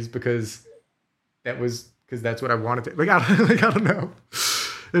movies because that's what I wanted to, I don't know.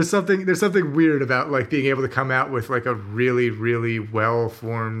 There's something weird about like being able to come out with like a really, really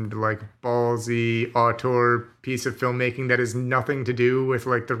well-formed, like ballsy auteur piece of filmmaking that has nothing to do with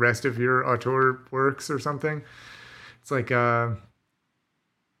like the rest of your auteur works or something. It's like, I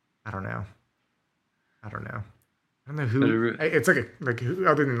don't know. I don't know who, it's like who,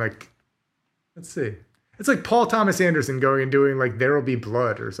 other than like, let's see. It's like Paul Thomas Anderson going and doing like There'll Be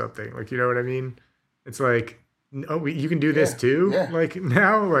Blood or something. Like, you know what I mean? It's like, oh, you can do this too? Yeah. Like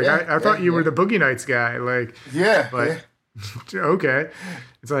now? Like I thought you were the Boogie Nights guy. Like, but okay.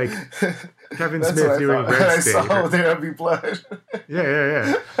 It's like Kevin Smith doing Red State. I saw There'll Be Blood.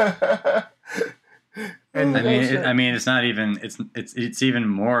 Yeah. And I mean, it's not even. It's even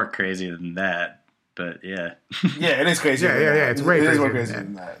more crazy than that. But yeah. Yeah, it is crazy. Yeah. It's way crazier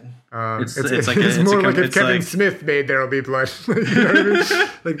than that. It's more like if Kevin Smith made There'll Be Blood. You know what I mean?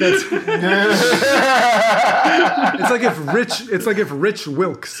 Like that's. It's like if Rich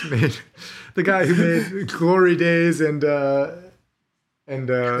Wilkes made, the guy who made Glory Days and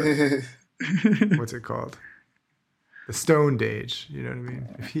what's it called? The Stoned Age. You know what I mean?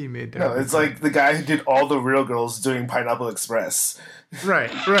 If he made that. No, it's like the guy who did all the Real Girls doing Pineapple Express.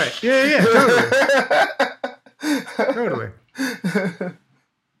 Right. Yeah, totally.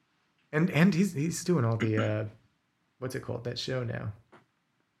 And he's doing all the what's it called, that show now?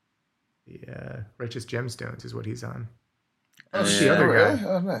 The Righteous Gemstones is what he's on. Oh, the other guy. Really?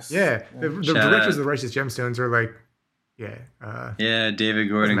 Oh, nice. Yeah, the directors of the Righteous Gemstones are like, David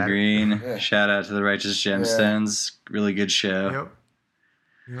Gordon Green. Yeah. Shout out to the Righteous Gemstones. Yeah. Really good show.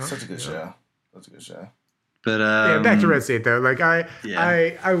 Yep. Such a good show. That's a good show. But back to Red State though. Like I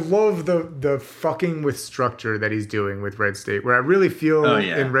love the fucking with structure that he's doing with Red State. Where I really feel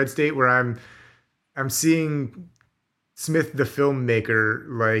in Red State where I'm seeing Smith the filmmaker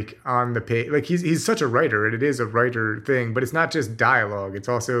like on the page. Like he's such a writer, and it is a writer thing. But it's not just dialogue. It's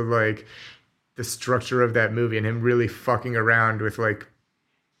also like the structure of that movie and him really fucking around with like,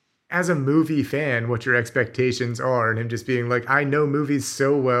 as a movie fan, what your expectations are, and him just being like, I know movies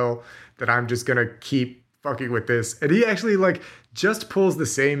so well that I'm just gonna keep fucking with this. And he actually like just pulls the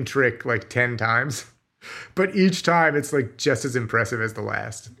same trick like 10 times, but each time it's like just as impressive as the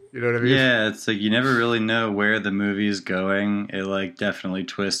last. You know what I mean? Yeah, it's like you never really know where the movie is going. It like definitely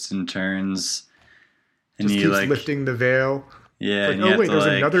twists and turns, and just you keeps like lifting the veil. Yeah, like, oh wait, there's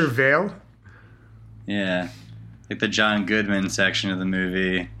another veil. Yeah, like the John Goodman section of the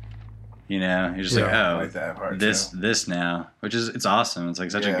movie. You know, you're just like, oh, like that part this now, which is it's awesome. It's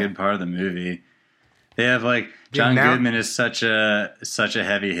like such a good part of the movie. They have like John now- Goodman is such a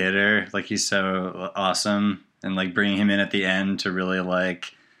heavy hitter. Like he's so awesome, and like bringing him in at the end to really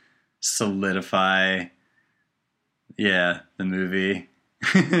like solidify, the movie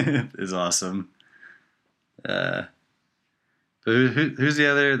is awesome. But who's the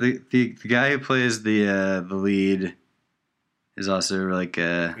other the guy who plays the lead is also like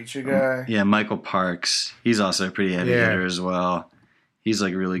a Preacher guy. Yeah, Michael Parks. He's also a pretty heavy hitter as well. He's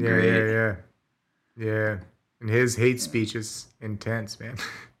like really great. Yeah. And his hate speech is intense, man.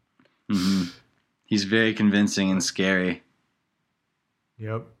 Mm-hmm. He's very convincing and scary.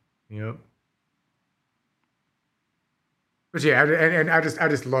 Yep. But yeah, and I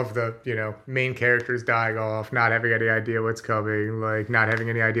just love the, main characters dying off, not having any idea what's coming, like not having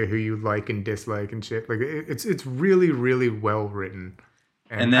any idea who you like and dislike and shit. Like it's really, really well written.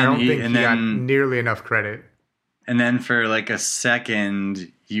 And I don't think he got nearly enough credit. And then for like a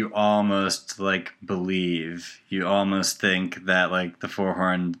second, you almost like believe, you almost think that like the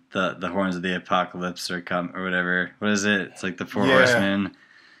horns of the apocalypse are come or whatever. What is it? It's like the four horsemen.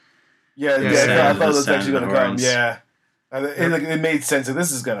 Yeah, I thought it was actually going to come. Yeah. It made sense that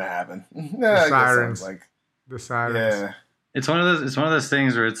this is going to happen. The sirens. The sirens. Yeah. It's one of those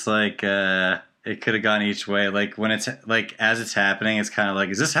things where it's like it could have gone each way. Like when it's like as it's happening, it's kind of like,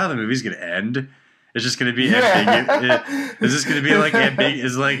 is this how the movie's going to end? It's just going to be is this going to be like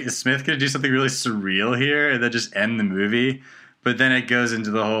is Smith going to do something really surreal here and then just end the movie? But then it goes into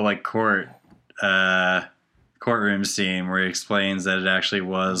the whole like courtroom scene where he explains that it actually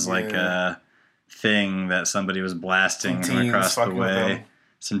was like a thing that somebody was blasting from across the way.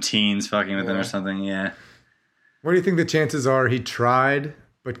 Some teens fucking with him or something. Yeah. What do you think the chances are he tried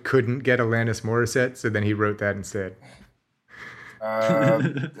but couldn't get Alanis Morissette, so then he wrote that instead?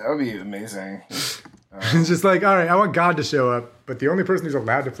 That would be amazing. It's just like, all right, I want God to show up, but the only person who's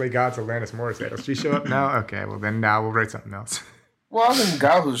allowed to play God's Alanis Morissette. Does she show up now? Okay, well then now we'll write something else. Well, I think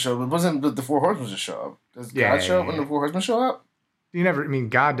God will show up, but wasn't the Four Horsemen just show up? Does God show up when the Four Horsemen show up?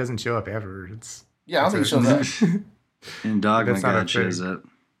 God doesn't show up ever. I don't think he shows up. In Dogma, God shows up.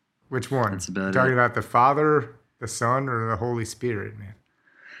 Which one? That's about talking about the Father, the Son, or the Holy Spirit, man?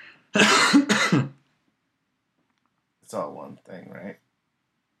 It's all one thing, right?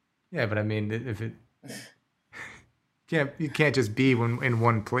 Yeah, but I mean, if it you can't just be in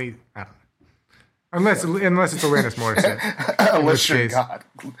one place. I don't know. Unless it's Alanis Morissette. Unless you're God.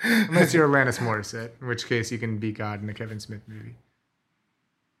 Unless you're Alanis Morissette, in which case you can be God in the Kevin Smith movie.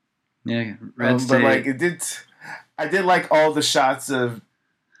 Yeah, but like I did like all the shots of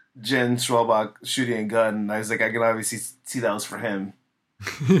Jen Schwalbach shooting a gun. And I was like, I can obviously see that was for him.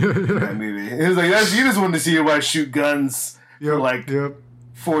 That movie. It was like you just wanted to see your wife shoot guns for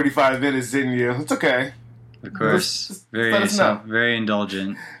 45 minutes, didn't you? It's okay. Of course, just very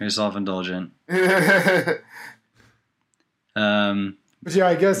indulgent, very self-indulgent. But yeah,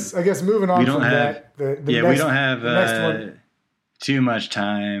 I guess moving on from that. We don't have too much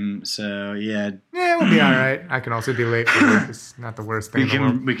time, so yeah, we'll be all right. I can also be late for work. It's not the worst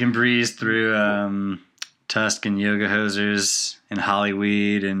thing. We can breeze through Tusk and Yoga Hosers and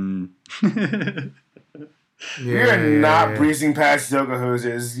Hollyweed and. You're not breezing past Yoga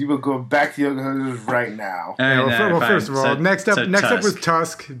Hosers. You will go back to Yoga Hosers right now. First of all, next up was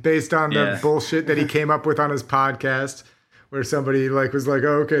Tusk, based on the bullshit that he came up with on his podcast, where somebody was like,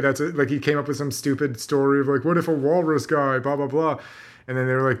 "Oh, okay, that's it." Like he came up with some stupid story of like, "What if a walrus guy?" Blah blah blah, and then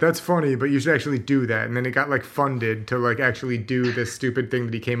they were like, "That's funny, but you should actually do that." And then it got funded to actually do this stupid thing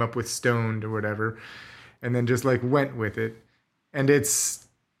that he came up with, stoned or whatever, and then just went with it, and it's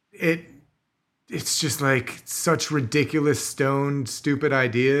just such ridiculous, stoned, stupid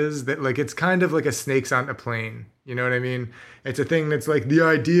ideas that it's kind of like a snakes on a plane. You know what I mean? It's a thing that's the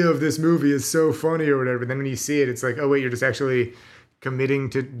idea of this movie is so funny or whatever. Then when you see it, it's like, oh wait, you're just actually committing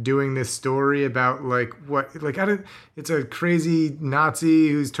to doing this story about it's a crazy Nazi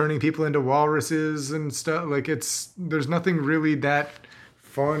who's turning people into walruses and stuff. There's nothing really that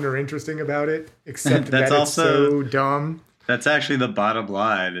fun or interesting about it except that it's so dumb. That's actually the bottom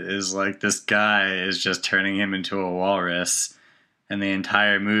line is this guy is just turning him into a walrus, and the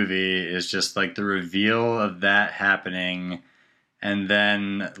entire movie is just the reveal of that happening, and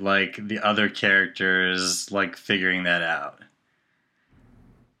then the other characters figuring that out.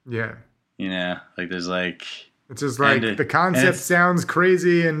 Yeah. There's it's just the concept sounds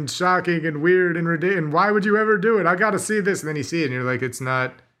crazy and shocking and weird and ridiculous, and why would you ever do it? I got to see this, and then you see it and you're it's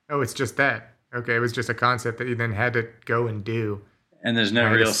not, it's just that. Okay, it was just a concept that you then had to go and do. And there's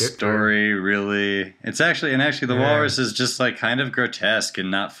no real story, really. It's actually the walrus is just kind of grotesque and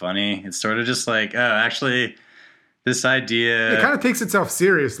not funny. It's sort of just actually this idea. It kind of takes itself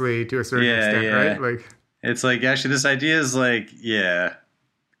seriously to a certain extent, right? Like, it's like, actually, this idea is like,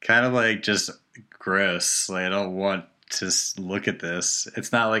 kind of like just gross. Like, I don't want to look at this.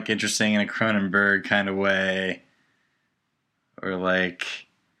 It's not like interesting in a Cronenberg kind of way, or like.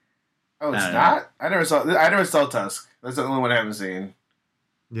 Oh, it's not. I never saw Tusk. That's the only one I haven't seen.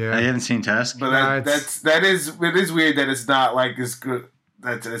 Yeah, I haven't seen Tusk, but it is weird that it's not like as good.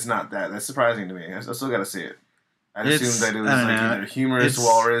 That it's not that. That's surprising to me. I still got to see it. I assumed that it was like either a humorous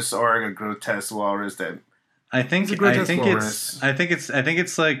walrus or a grotesque walrus. That I think it's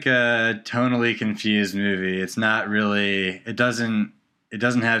like a tonally confused movie. It's not really. It doesn't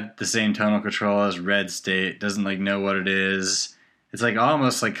have the same tonal control as Red State. It doesn't like know what it is. It's like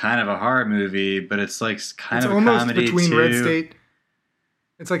almost like kind of a horror movie, but it's like kind of a comedy between too. Red State.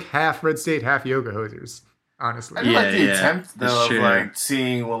 It's like half Red State, half Yoga Hosers. Honestly, I like the attempt though of like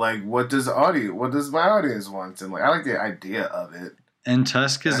seeing what does my audience want, and like I like the idea of it. And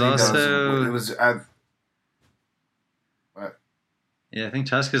Tusk is also what? Yeah, I think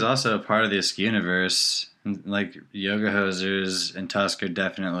Tusk is also a part of the Askewniverse. Like Yoga Hosers and Tusk are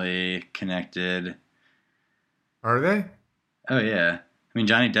definitely connected. Are they? Oh yeah, I mean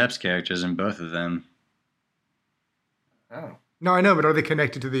Johnny Depp's characters in both of them. Oh. No, I know, but are they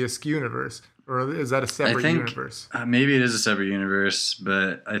connected to the Askewniverse? Or is that a separate universe? Maybe it is a separate universe,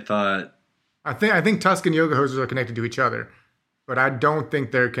 but I think Tusk and Yoga Hosers are connected to each other, but I don't think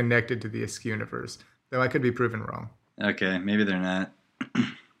they're connected to the Askewniverse. Though I could be proven wrong. Okay, maybe they're not.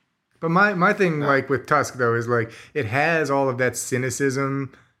 But my thing like with Tusk though is like it has all of that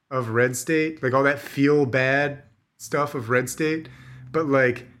cynicism of Red State, like all that feel bad stuff of Red State, but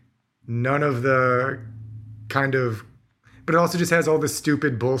like none of the kind of. But it also just has all the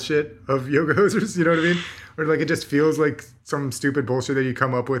stupid bullshit of Yoga Hosers, you know what I mean? Or like it just feels like some stupid bullshit that you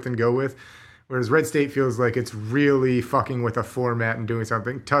come up with and go with. Whereas Red State feels like it's really fucking with a format and doing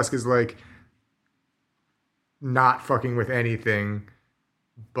something. Tusk is like not fucking with anything,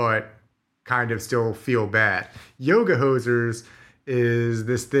 but kind of still feel bad. Yoga Hosers is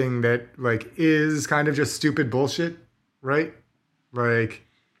this thing that like is kind of just stupid bullshit, right? Like,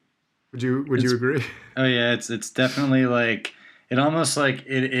 would you agree? Oh yeah, it's definitely like it almost like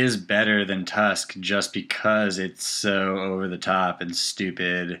it is better than Tusk just because it's so over the top and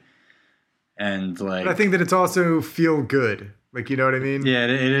stupid, and like. But I think that it's also feel good, like you know what I mean? Yeah,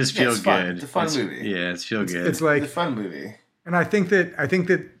 it is feel good. Fun. It's a fun movie. Yeah, it's feel good. It's like it's a fun movie. And I think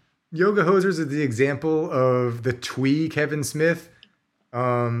that Yoga Hosers is the example of the twee Kevin Smith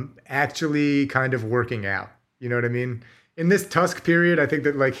actually kind of working out. You know what I mean? In this Tusk period, I think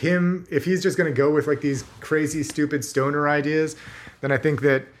that like him, if he's just going to go with like these crazy, stupid stoner ideas, then I think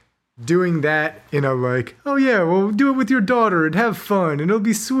that doing that in a like, oh yeah, well do it with your daughter and have fun and it'll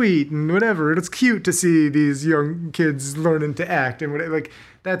be sweet and whatever. It's cute to see these young kids learning to act and whatever. Like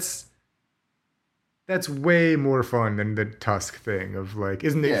that's way more fun than the Tusk thing of like,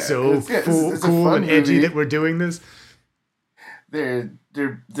 isn't it it's cool and edgy that we're doing this? They're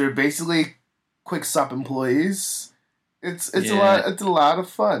basically quick stop employees. It's a lot of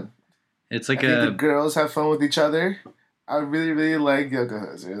fun. It's like the girls have fun with each other. I really, really like Yoga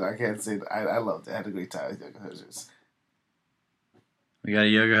Hosers. I can't say that. I loved it. I had a great time with Yoga Hosers. We got a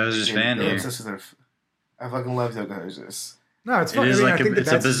Yoga Hosers fan here. I fucking love Yoga Hosers. No, it's fun. I think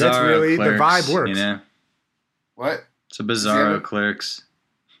it's a bizarro that's really Clerks, the vibe works. You know? What? It's a bizarro Clerks.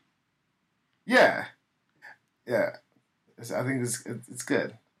 Yeah. I think it's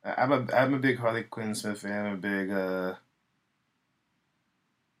good. I'm a big Harley Quinn Smith fan. I'm a big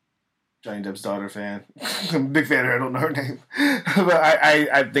Johnny Depp's daughter fan. I'm a big fan of her. I don't know her name, but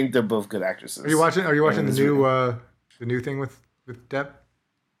I think they're both good actresses. Are you watching the new thing with Depp?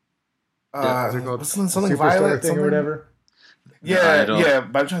 Something Violet thing or whatever. Yeah,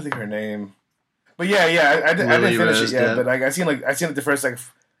 but I'm trying to think of her name. But I didn't finish it yet. But like I seen the first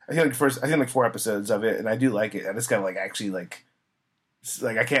I seen 4 episodes of it, and I do like it. I just gotta like actually like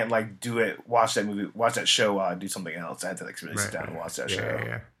I can't like do it, watch that show while I do something else. I had to like really sit down and watch that show.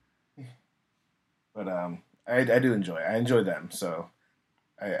 Yeah. But I do enjoy it. I enjoy them, so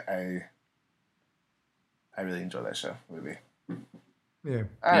I really enjoy that movie. Yeah.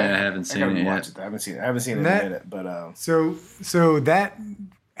 I haven't seen it yet. I haven't seen it in a minute, but so that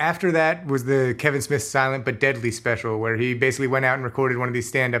after that was the Kevin Smith Silent but Deadly special, where he basically went out and recorded one of these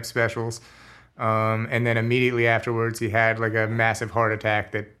stand-up specials. And then immediately afterwards, he had like a massive heart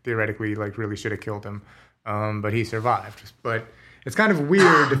attack that theoretically like really should have killed him. But he survived. But it's kind of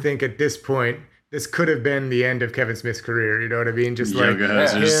weird to think at this point, this could have been the end of Kevin Smith's career. You know what I mean? Just like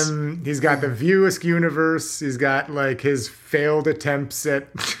him, he's got the View Askewniverse. He's got like his failed attempts at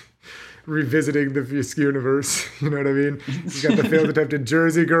revisiting the Askewniverse. You know what I mean? He's got the failed attempt at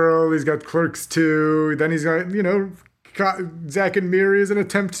Jersey Girl. He's got Clerks 2. Then he's got, Zack and Miri is an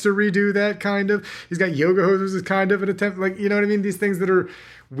attempt to redo that, kind of. He's got Yoga Hosers as kind of an attempt. Like, you know what I mean? These things that are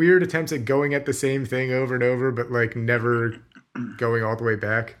weird attempts at going at the same thing over and over, but like never going all the way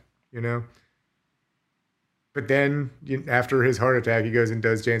back, But then after his heart attack, he goes and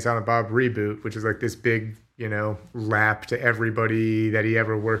does Jay and Silent Bob Reboot, which is like this big, lap to everybody that he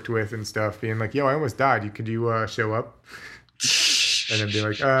ever worked with and stuff, being like, yo, I almost died. Could you show up? And then be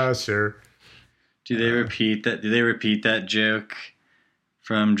like, sure. Do they repeat that? Do they repeat that joke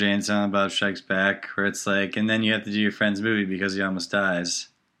from Jay and Silent Bob Strikes Back, where it's like, and then you have to do your friend's movie because he almost dies?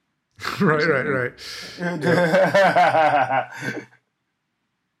 Right.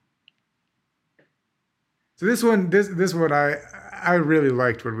 So this one, I really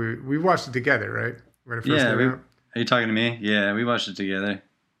liked when we watched it together, right? When it first came out. Are you talking to me? Yeah, we watched it together.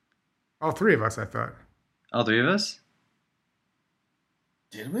 All three of us, I thought. All three of us?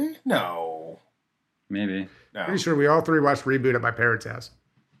 Did we? No. Maybe. No. Pretty sure we all three watched Reboot at my parents' house.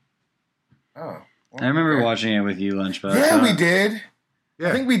 Oh. Well, I remember watching it with you, Lunchbox. Yeah, we did. Yeah.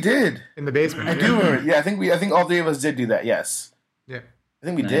 I think we did. In the basement. I do remember. Yeah, I think all three of us did do that, yes. Yeah. I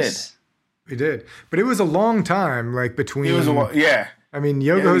think we did. We did. But it was a long time, like, between... It was yeah. I mean,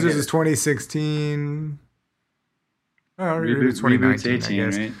 Yoga Hosers is 2016... Oh, Reboot's 2019, 18, I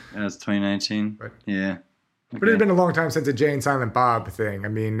guess. right? That's 2019. But, yeah. But it had been a long time since a Jay and Silent Bob thing. I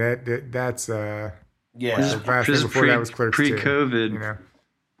mean, that's... Yeah. The last thing before that was Clerks 2. Pre-COVID.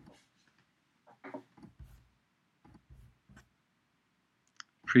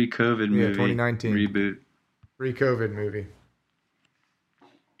 Pre-COVID movie. Yeah, 2019. Reboot. Pre-COVID movie.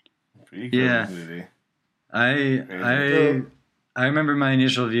 Pre-COVID movie. I remember my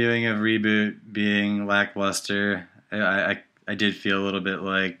initial viewing of Reboot being lackluster. I did feel a little bit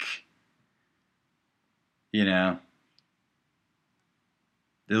like, it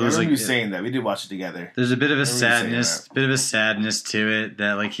was I remember you saying that. We did watch it together. There's a bit of a sadness to it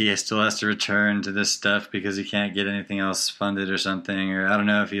that like he still has to return to this stuff because he can't get anything else funded or something, or I don't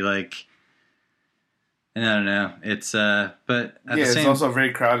know if he and I don't know. It's but at the same, it's also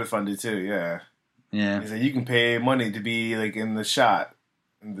very crowded funded too. Yeah. Yeah. It's like you can pay money to be like in the shot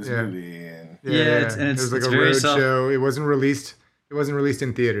in this movie, and it was like a road show. It wasn't released. It wasn't released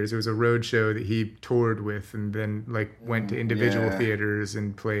in theaters. It was a road show that he toured with, and then like went to individual theaters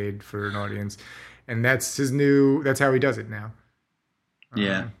and played for an audience. And that's That's how he does it now.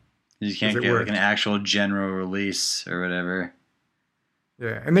 Yeah, you can't get like an actual general release or whatever.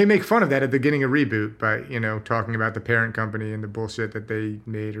 Yeah, and they make fun of that at the beginning of Reboot by talking about the parent company and the bullshit that they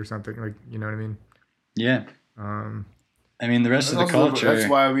made or something, like, you know what I mean? Yeah. I mean, the rest of the culture. That's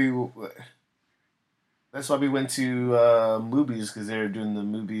why we went to movies, because they were doing the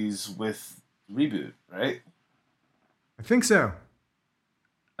movies with Reboot, right? I think so.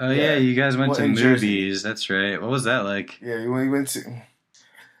 Oh yeah, you guys went to movies. Jersey. That's right. What was that like? Yeah, we went to.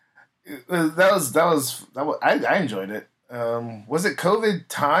 That was. I enjoyed it. Was it COVID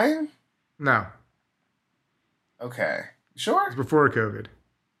time? No. Okay. Sure. It was before COVID.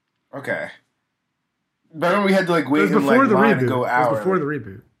 Okay. But I remember we had to wait in before the line reboot. to go out. It was before the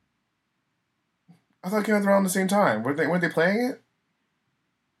reboot. I thought it came out around the same time. Weren't they playing it?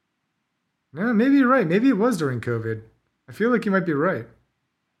 No, maybe you're right. Maybe it was during COVID. I feel like you might be right.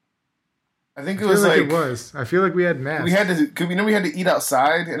 I think it was it was. I feel like we had masks. We had to. We had to eat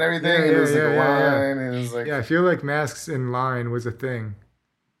outside and everything. And it was a line, and it was like. Yeah, I feel like masks in line was a thing.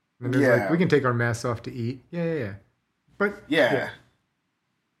 And there's we can take our masks off to eat. Yeah. But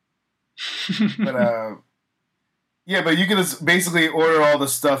but you can just basically order all the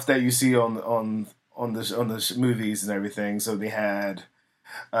stuff that you see on the movies and everything. So they had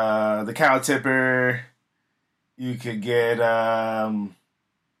the cow tipper. You could get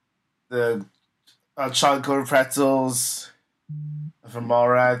the chocolate covered pretzels from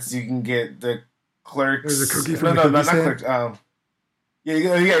Mallrats. You can get the Clerks. There's a cookie from the cookie stand. Not Clerks.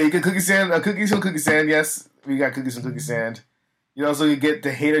 You get cookie stand. Cookies from Cookie Stand. Yes, we got cookies from Cookie Stand. You also get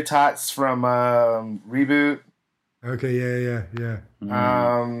the Hater Tots from Reboot. Okay, yeah. Yeah.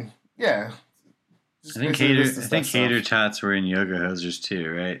 I think Hater Tots were in Yoga Hosers too,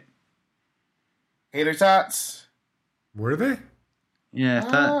 right? Hater Tots? Were they? Yeah,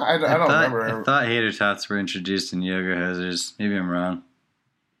 I don't remember. I thought Hater Tots were introduced in Yoga Hosers. Maybe I'm wrong.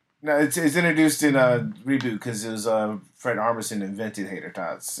 No, it's introduced in Reboot because it was Fred Armisen invented Hater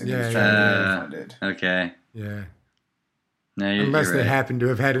Tots. And he was trying to fund it. Okay. Yeah. No, unless you're they right. happen to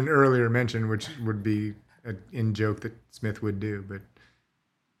have had an earlier mention, which would be an in-joke that Smith would do, but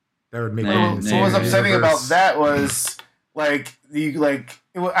that would make What was upsetting about that was It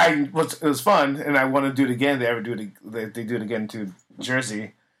was fun, and I want to do it again. They do it again to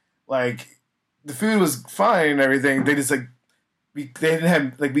Jersey. Like, the food was fine and everything. They just they didn't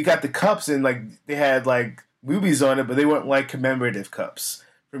have we got the cups and they had movies on it, but they weren't commemorative cups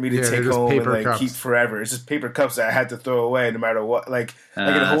for me to take home and cups. keep forever. It's just paper cups that I had to throw away no matter what. I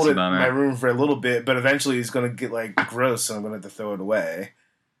can hold it in my room for a little bit, but eventually it's gonna get gross, so I'm gonna have to throw it away.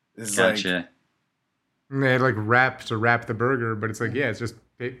 It's Gotcha. And they had wrap to wrap the burger, but it's it's just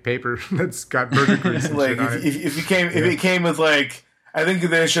paper that's got burger grease and shit on it. If it came with I think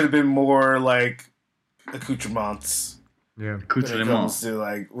there should have been more accoutrements. Yeah, accoutrements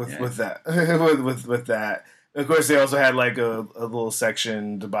to with that with that. Of course, they also had a little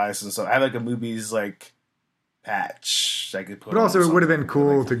section to buy some stuff. I had a movies patch I could put. But also, it would have been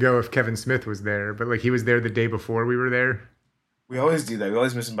cool to go if Kevin Smith was there. But he was there the day before we were there. We always do that. We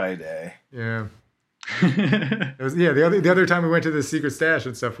always miss him by a day. Yeah. The other time we went to the secret stash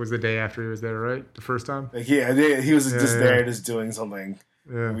and stuff was the day after he was there, right? The first time. He was just there, just doing something.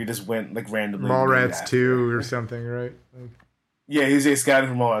 Yeah. We just went randomly. Mallrats 2 or something, right? Yeah, he was scouting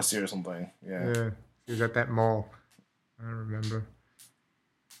for Mallrats 2 or something. Yeah, he was at that mall. I don't remember.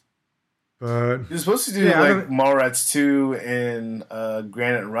 But he was supposed to do Mallrats 2 in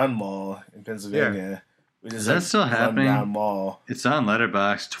Granite Run Mall in Pennsylvania. Which is that still happening? Mall. It's on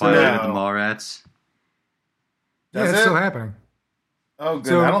Letterboxd. Twilight of the Mallrats. It's still happening. Oh, good.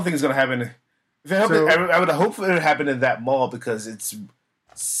 So, I don't think it's going to happen. I would hope it would happen in that mall because it's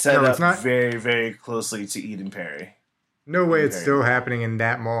set up very, very closely to Eden Perry. No way it's still happening in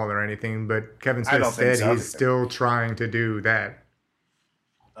that mall or anything, but Kevin Smith said he's still trying to do that.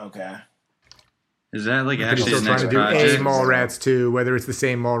 Okay. Is that actually he's still the trying next to do project? a Mallrats 2, whether it's the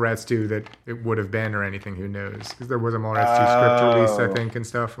same Mallrats 2 that it would have been or anything, who knows? Because there was a Mallrats 2 script release, I think, and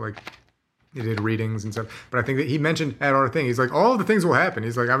stuff. He did readings and stuff. But I think that he mentioned at our thing, he's all of the things will happen.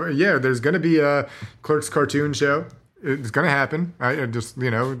 He's there's going to be a Clerks cartoon show. It's going to happen. I just,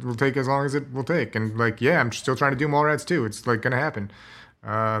 it'll take as long as it will take. And I'm still trying to do Mallrats 2. It's going to happen.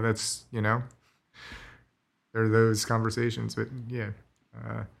 That's, there are those conversations. But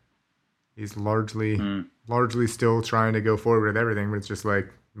he's largely still trying to go forward with everything, but it's just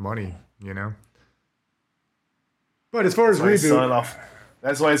money, But as far as reboot,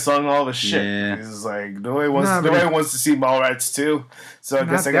 that's why he's selling all the shit. Yeah. He's nobody wants to see Mallrats 2. So I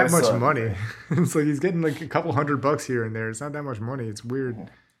guess I got that much money. It's he's getting a couple $100 here and there. It's not that much money. It's weird.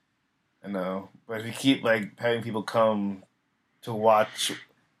 I know, but if you keep having people come to watch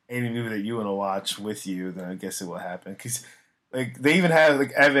any movie that you want to watch with you, then I guess it will happen. Because they even have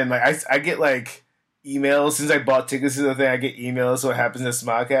Evan. I get emails since I bought tickets to the thing. I get emails. So what happens at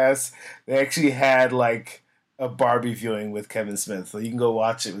Smodcast? They actually had a Barbie viewing with Kevin Smith. So you can go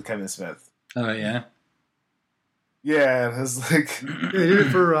watch it with Kevin Smith. Oh yeah. Yeah, it was he did it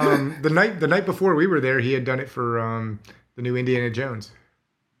for the night before we were there. He had done it for the new Indiana Jones.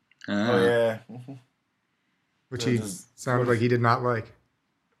 Oh yeah. Which he sounded like he did not like.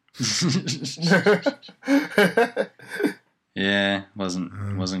 Yeah,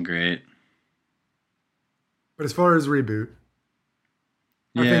 wasn't great. But as far as reboot.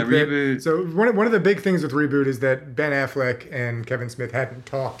 Reboot. So one of the big things with reboot is that Ben Affleck and Kevin Smith hadn't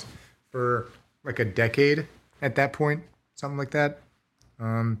talked for a decade at that point, something like that.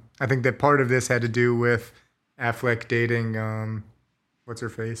 I think that part of this had to do with Affleck dating what's her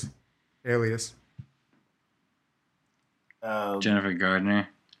face, Alias. Jennifer Gardner.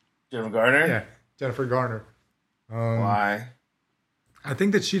 Jennifer Garner? Yeah, Jennifer Garner. Why? I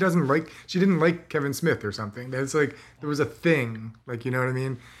think that she didn't like Kevin Smith or something. That's there was a thing, you know what I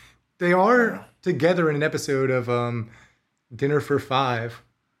mean? They are together in an episode of Dinner for Five,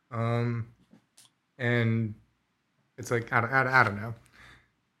 and it's I don't know.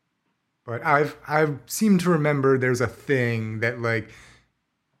 But I've seemed to remember there's a thing that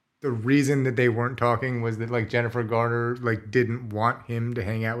the reason that they weren't talking was that Jennifer Garner didn't want him to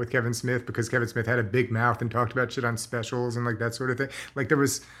hang out with Kevin Smith because Kevin Smith had a big mouth and talked about shit on specials and that sort of thing. There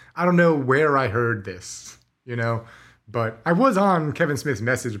was, I don't know where I heard this, but I was on Kevin Smith's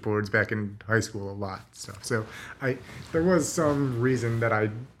message boards back in high school a lot. So there was some reason that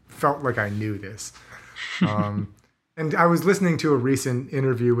I felt like I knew this. And I was listening to a recent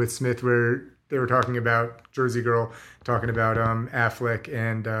interview with Smith where they were talking about Jersey Girl, talking about Affleck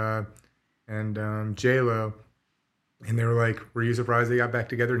and J-Lo. And they were like, were you surprised they got back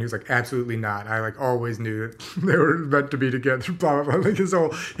together? And he was like, absolutely not. I always knew that they were meant to be together. Blah, blah, blah.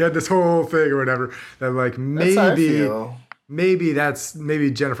 He had this whole thing or whatever that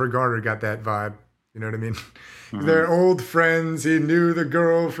maybe Jennifer Garner got that vibe. You know what I mean? They're old friends. He knew the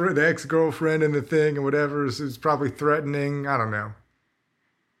girlfriend, the ex-girlfriend, and the thing and whatever. So it was probably threatening. I don't know.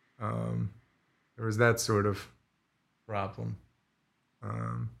 There was that sort of problem.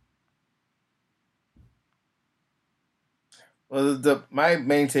 Well, my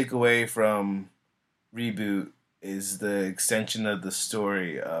main takeaway from Reboot is the extension of the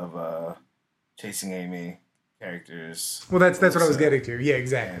story of Chasing Amy characters. Well, that's what I was getting to. Yeah,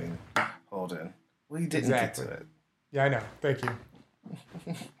 exactly. And Holden. Well, you didn't get to it. Yeah, I know. Thank you.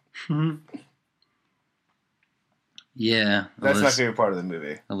 Yeah. That's my favorite part of the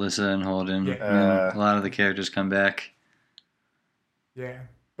movie. Alyssa and Holden. Yeah. And a lot of the characters come back. Yeah.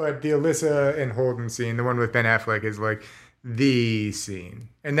 But the Alyssa and Holden scene, the one with Ben Affleck, is like the scene.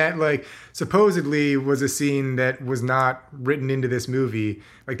 And that like supposedly was a scene that was not written into this movie.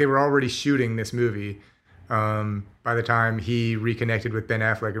 Like they were already shooting this movie by the time he reconnected with Ben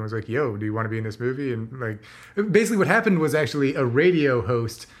Affleck and was like, yo, do you want to be in this movie? And like basically what happened was actually a radio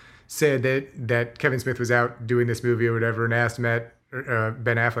host said that Kevin Smith was out doing this movie or whatever and asked Ben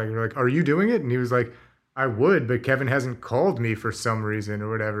Affleck, and they're like, are you doing it? And he was like, I would, but Kevin hasn't called me for some reason or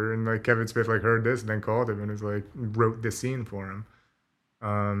whatever. And like Kevin Smith like heard this and then called him and was like wrote this scene for him.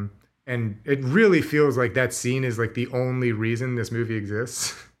 And it really feels like that scene is like the only reason this movie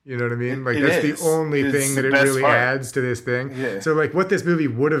exists. You know what I mean? Like that's the only thing that it really adds to this thing. Yeah. So like what this movie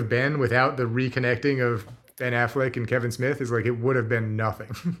would have been without the reconnecting of Ben Affleck and Kevin Smith is like it would have been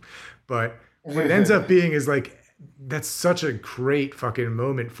nothing. But what it ends up being is like that's such a great fucking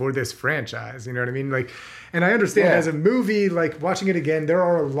moment for this franchise. You know what I mean? Like, and I understand as a movie, like watching it again, there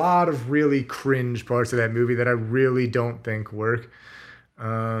are a lot of really cringe parts of that movie that I really don't think work.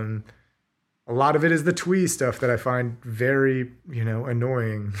 A lot of it is the twee stuff that I find very,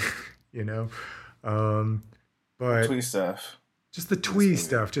 annoying, but twee stuff, just the twee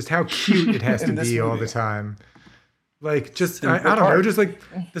stuff, just how cute it has to be all the time. Like, just, I don't know, just like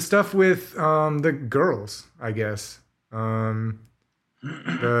the stuff with the girls, I guess. The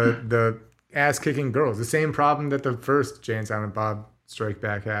ass-kicking girls. The same problem that the first Jay and Silent Bob Strike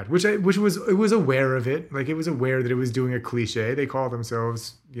Back had, which it was aware of it. Like, it was aware that it was doing a cliche. They call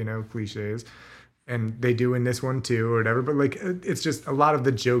themselves, cliches. And they do in this one, too, or whatever. But, like, it's just, a lot of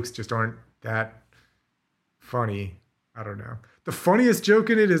the jokes just aren't that funny. I don't know. The funniest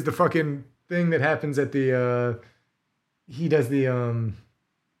joke in it is the fucking thing that happens at the... he does the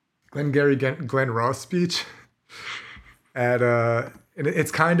Glenn Ross speech at and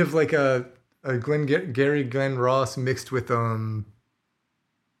it's kind of like a Glenn Ross mixed with the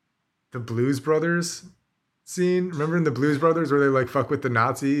Blues Brothers scene. Remember in the Blues Brothers where they like fuck with the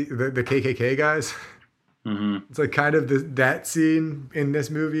KKK guys? Mm-hmm. It's like kind of that scene in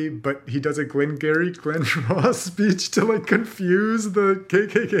this movie, but he does a Glenn Ross speech to like confuse the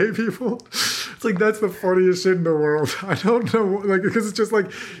KKK people. It's like that's the funniest shit in the world. I don't know, like because it's just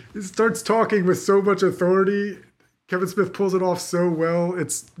like it starts talking with so much authority. Kevin Smith pulls it off so well.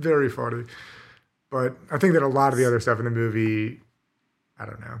 It's very funny. But I think that a lot of the other stuff in the movie, I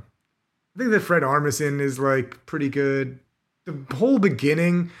don't know. I think that Fred Armisen is like pretty good. The whole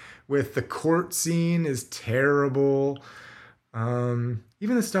beginning with the court scene is terrible. Even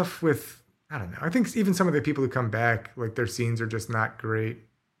the stuff with, I don't know. I think even some of the people who come back, like their scenes are just not great.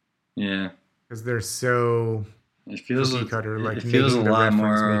 Yeah. Because they're so cookie cutter. Like it feels a lot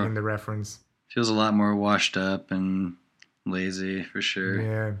more making the reference. Feels a lot more washed up and lazy for sure.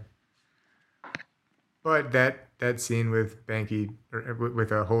 Yeah. But that scene with Banky or with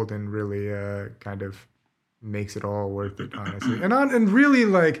Holden really kind of makes it all worth it, honestly. And really,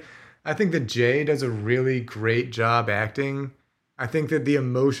 like, I think that Jay does a really great job acting. I think that the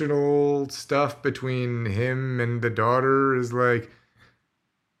emotional stuff between him and the daughter is like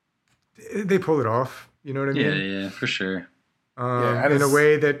they pull it off. You know what I mean? Yeah, for sure. In a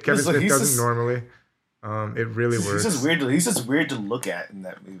way that Kevin Smith doesn't normally. It really works. He's just weird to look at in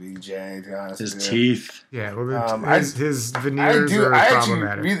that movie, Jay. To be honest, his teeth. Yeah, well, his veneers are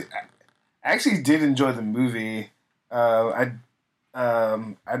problematic. I actually did enjoy the movie. I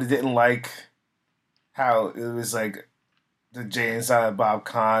didn't like how it was like the Jay and Silent Bob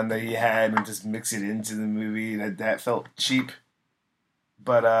Con that he had and just mix it into the movie. That felt cheap.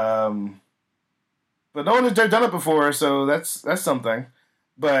 But no one had done it before, so that's something.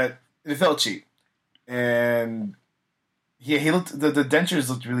 But it felt cheap. And yeah, he looked. The dentures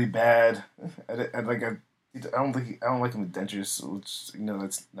looked really bad. I don't like him with dentures, which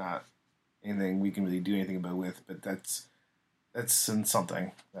that's not anything we can really do anything about with. But that's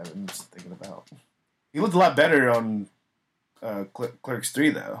something that I'm just thinking about. He looked a lot better on Clerks 3,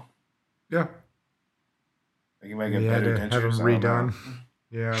 though. Yeah, Like he might get better dentures. Have him redone.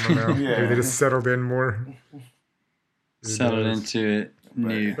 Yeah, I don't know. Yeah. Maybe they just settled in more. Settled into it.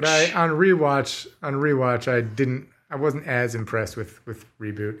 Nooch. But on rewatch, I wasn't as impressed with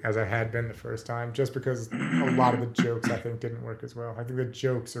Reboot as I had been the first time, just because a lot of the jokes I think didn't work as well. I think the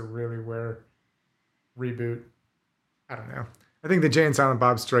jokes are really where Reboot, I don't know. I think the Jay and Silent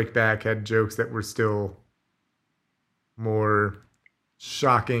Bob Strike Back had jokes that were still more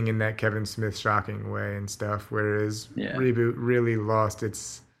shocking in that Kevin Smith shocking way and stuff, whereas Reboot really lost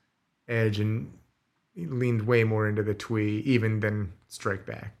its edge and leaned way more into the twee even than Strike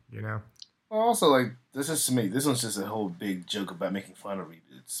Back, you know? Well, also, like, this one's just a whole big joke about making fun of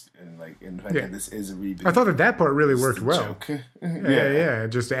reboots, and like, in the fact that this is a reboot. I thought that part really worked well. Yeah,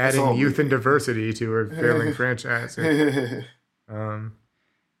 just adding youth and diversity to a failing franchise. Yeah,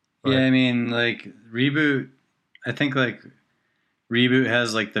 I mean, like, Reboot, I think, like, Reboot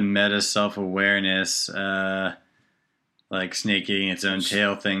has, like, the meta self-awareness, like, snake eating its own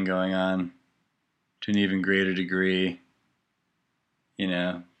tail thing going on to an even greater degree, you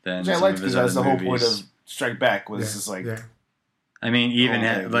know, than I liked because that's the whole point of Strike Back was just like... Yeah. I mean, even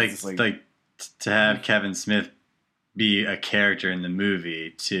like to have Kevin Smith be a character in the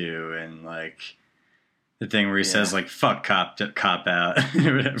movie, too, and, like, the thing where he says, like, fuck cop out,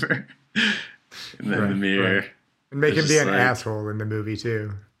 or whatever, in the mirror. Right. And make him be an asshole in the movie,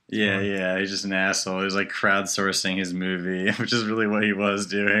 too. Yeah, he's just an asshole. He's, like, crowdsourcing his movie, which is really what he was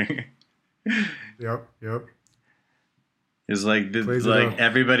doing. Yep. It's like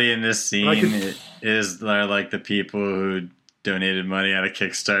everybody in this scene are like the people who donated money out of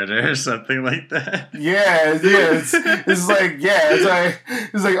Kickstarter or something like that. Yeah. It's like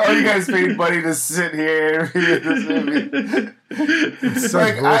it's like oh, you guys paid money to sit here and read this movie. It's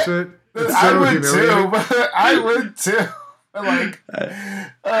such bullshit. I would too. Like,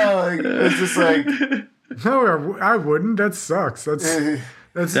 it's just like no, I wouldn't. That sucks.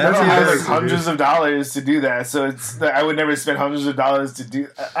 That's I don't have like hundreds of dollars to do that, so I would never spend hundreds of dollars to do.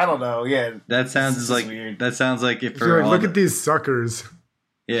 I don't know. Yeah, that sounds like weird. That sounds like if look at these suckers.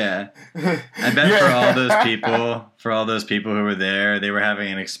 Yeah, I bet for all those people who were there, they were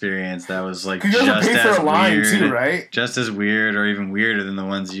having an experience that was like just as weird, too, right? Just as weird, or even weirder than the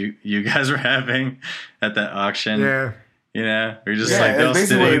ones you guys were having at that auction. Yeah. You know, we're just like they'll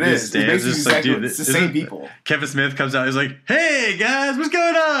sitting at these stands, just like, dude, it's the same people. Kevin Smith comes out, he's like, "Hey guys, what's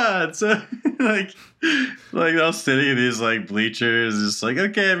going on?" So like they're sitting in these like bleachers, just like,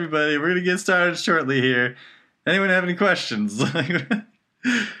 "Okay, everybody, we're gonna get started shortly here. Anyone have any questions?" It's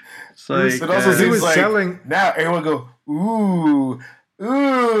like, it also seems like selling now. Everyone go ooh.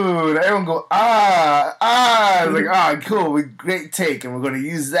 And everyone go, like, cool, great take, and we're going to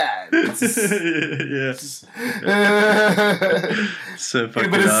use that. So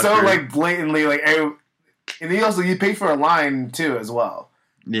fucking but it's awkward. so, like, blatantly, like, and you pay for a line, too, as well.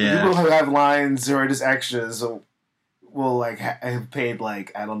 Yeah. People who have lines who are just extras will like, have paid,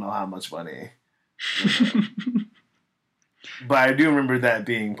 like, I don't know how much money. But I do remember that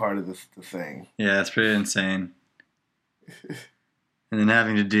being part of the thing. Yeah, it's pretty insane. And then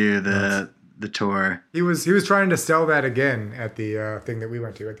having to do the tour. He was trying to sell that again at the thing that we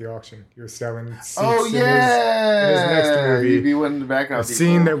went to at the auction. He was selling seats in his next movie. He'd be one of the background people.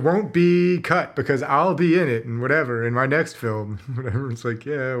 Scene that won't be cut because I'll be in it and whatever in my next film. Whatever. It's like,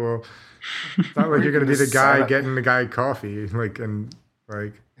 yeah, well, it's not like you're gonna be the guy getting the guy coffee, not gonna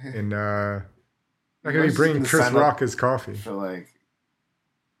be bringing Chris Rock his coffee. For like,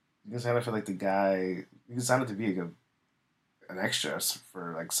 you can sign up for like the guy. You can sign up to be like an extra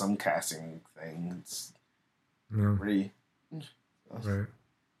for like some casting thing. It's free. Right.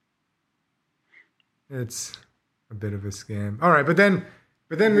 It's a bit of a scam. All right, but then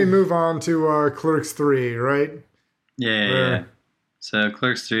we move on to Clerks 3, right? Yeah. So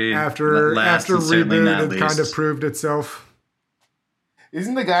Clerks 3 after Reboot, it kind of proved itself.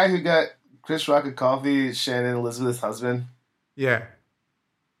 Isn't the guy who got Chris Rock a coffee Shannon Elizabeth's husband? Yeah.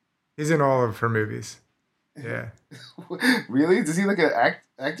 He's in all of her movies. Yeah. Really? Does he like an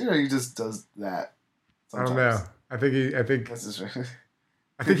actor, or he just does that? Sometimes? I don't know. I think That's just right.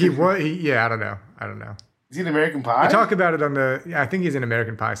 I think he was. I don't know. Is he in American Pie? They talk about it on the. Yeah, I think he's in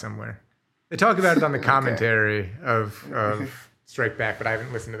American Pie somewhere. They talk about it on the commentary of Strike Back, but I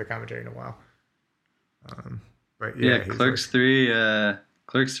haven't listened to the commentary in a while. But yeah, Clerks 3.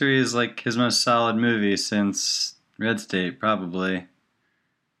 Clerks 3 is like his most solid movie since Red State, probably.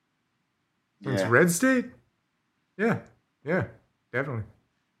 Since Red State? Yeah, definitely.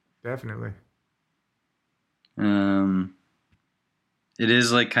 It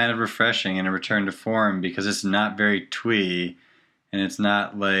is like kind of refreshing and a return to form because it's not very twee, and it's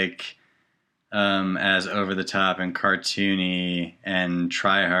not like as over the top and cartoony and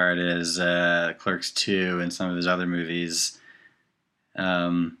try hard as Clerks 2 and some of his other movies.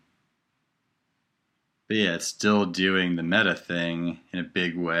 But yeah, it's still doing the meta thing in a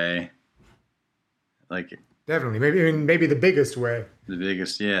big way. Like Definitely, maybe the biggest way. The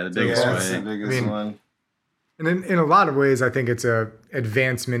biggest way. The biggest one. And in a lot of ways, I think it's a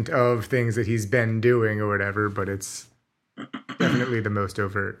advancement of things that he's been doing or whatever, but it's definitely the most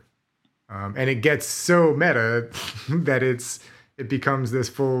overt. And it gets so meta that it becomes this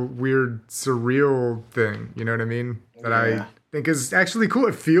full weird surreal thing. You know what I mean? That I think is actually cool.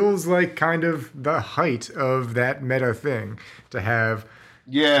 It feels like kind of the height of that meta thing to have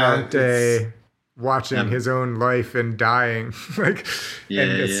Dante watching his own life and dying, and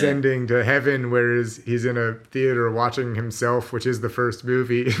ascending to heaven, whereas he's in a theater watching himself, which is the first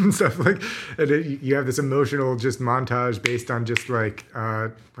movie and stuff you have this emotional just montage based on just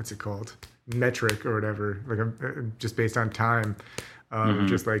what's it called? Metric or whatever, just based on time,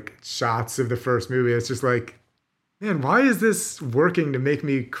 just like shots of the first movie. It's just like, man, why is this working to make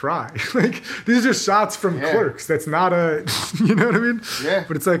me cry? These are just shots from Clerks. That's not you know what I mean? Yeah.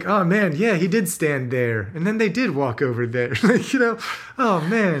 But it's like, oh man, yeah, he did stand there. And then they did walk over there. Oh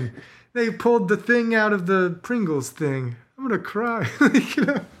man, they pulled the thing out of the Pringles thing. I'm going to cry. It's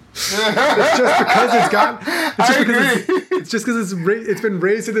just because it's been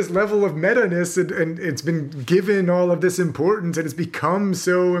raised to this level of meta-ness and it's been given all of this importance and it's become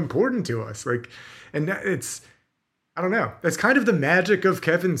so important to us. And it's, I don't know. That's kind of the magic of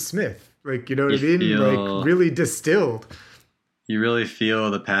Kevin Smith. You know what I mean? Really distilled. You really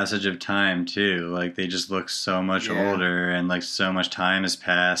feel the passage of time too. They just look so much older and so much time has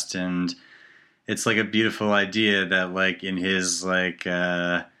passed, and it's a beautiful idea that in his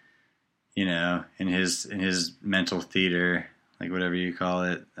in his mental theater, whatever you call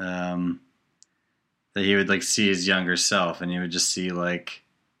it, that he would see his younger self and he would just see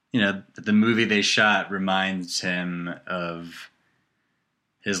the movie they shot reminds him of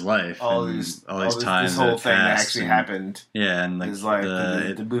his life, all these times, this whole thing that actually happened. Yeah, and his life.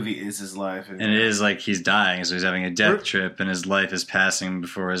 The movie is his life, and it is he's dying, so he's having a death trip, and his life is passing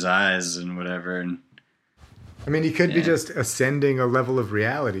before his eyes, and whatever. And he could be just ascending a level of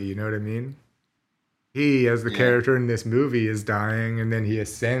reality. You know what I mean? He, as the character in this movie, is dying, and then he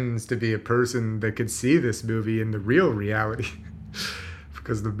ascends to be a person that could see this movie in the real reality.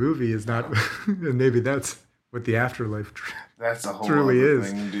 Because the movie is not, and maybe that's what the afterlife that's a whole truly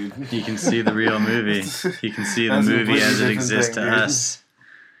is. Thing, dude. He can see the real movie. He can see the movie as it exists to us.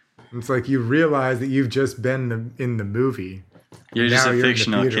 It's you realize that you've just been in the movie. You're just a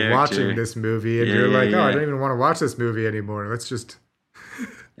fictional character watching this movie, and you're I don't even want to watch this movie anymore. Let's just.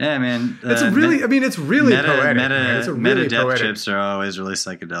 Yeah, man. It's really, it's really poetic. It's a really meta death poetic. trips are always really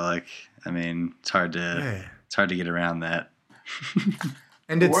psychedelic. It's hard to get around that.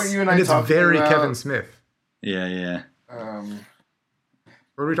 And it's very about, Kevin Smith. Yeah. What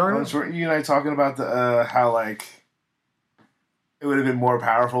were we talking about? Weren't you and I talking about the how it would have been more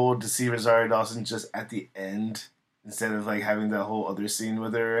powerful to see Rosario Dawson just at the end instead of having that whole other scene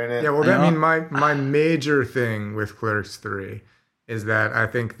with her in it? Yeah, well, my major thing with Clerks 3 is that I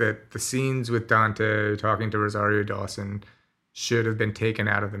think that the scenes with Dante talking to Rosario Dawson should have been taken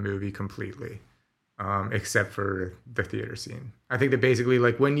out of the movie completely. Except for the theater scene. I think that basically,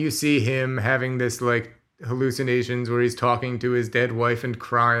 when you see him having this, hallucinations where he's talking to his dead wife and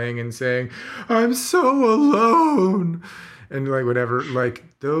crying and saying, I'm so alone, and, whatever,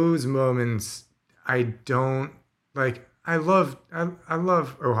 those moments, I don't, I love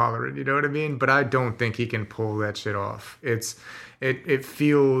O'Halloran, you know what I mean? But I don't think he can pull that shit off. It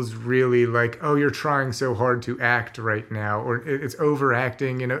feels really oh, you're trying so hard to act right now, or it's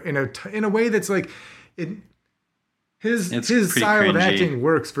overacting in a way that's his style of acting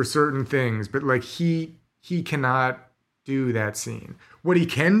works for certain things, but he cannot do that scene. What he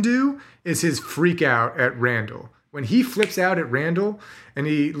can do is his freak out at Randall. When he flips out at Randall and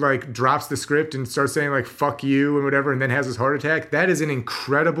he drops the script and starts saying fuck you and whatever, and then has his heart attack, that is an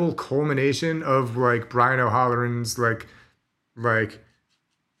incredible culmination of Brian O'Halloran's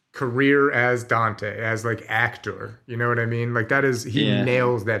career as Dante, as actor. You know what I mean? That is, he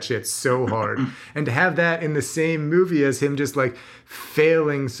nails that shit so hard. And to have that in the same movie as him just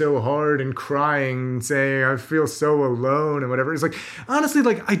failing so hard and crying and saying, I feel so alone and whatever. It's honestly,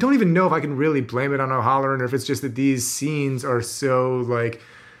 I don't even know if I can really blame it on O'Halloran or if it's just that these scenes are so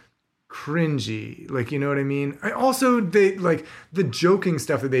cringy. You know what I mean? I also, they the joking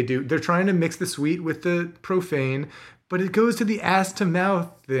stuff that they do, they're trying to mix the sweet with the profane, but it goes to the ass to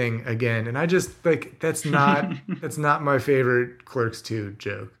mouth thing again. And I just that's not my favorite Clerks 2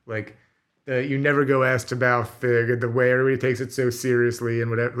 joke. you never go ass to mouth thing, and the way everybody takes it so seriously and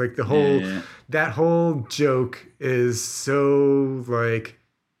whatever. Like the whole that whole joke is so like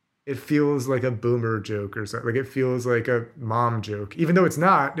it feels like a boomer joke or something. Like it feels like a mom joke, even though it's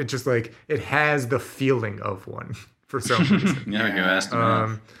not. It's just like it has the feeling of one for some reason. Never go ass to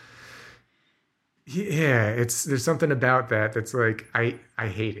mouth. Yeah, there's something about that that's like I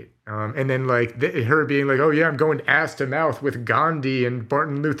hate it. And then like her being like, oh yeah, I'm going ass to mouth with Gandhi and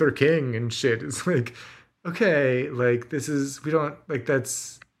Martin Luther King and shit. It's like, okay, like we don't like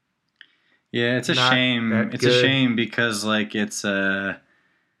that's. Yeah, it's a shame. It's a shame because like it's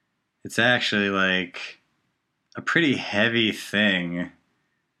actually like a pretty heavy thing.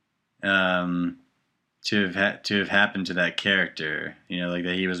 To have happened to that character, you know, like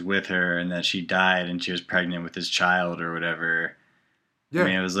that he was with her and that she died and she was pregnant with his child or whatever. Yeah. I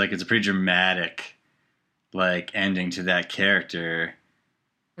mean, it was like, it's a pretty dramatic, like, ending to that character.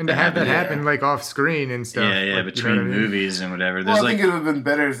 And to have that happen, like, off screen and stuff. Yeah, like, between movies and whatever. Well, I think it would have been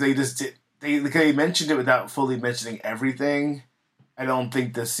better if they just did, they mentioned it without fully mentioning everything. I don't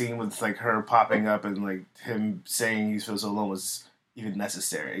think the scene with, like, her popping up and, like, him saying he feels so alone was even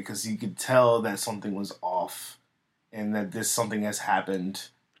necessary, because you could tell that something was off and that something has happened.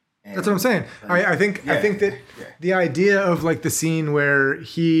 And that's what I'm saying. I think that the idea of like the scene where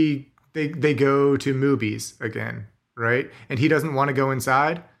they go to movies again, right? And he doesn't want to go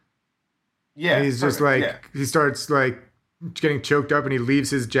inside. Yeah. And he's just like he starts like getting choked up and he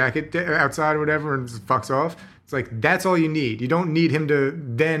leaves his jacket outside or whatever and just fucks off. It's like, that's all you need. You don't need him to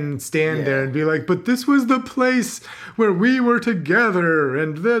then stand there and be like, but this was the place where we were together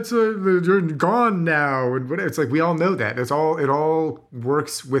and that's you're gone now. And it's like, we all know that. It all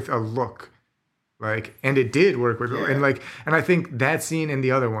works with a look. Like, and it did work with and like, and I think that scene and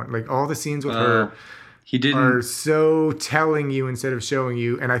the other one, like all the scenes with her are so telling you instead of showing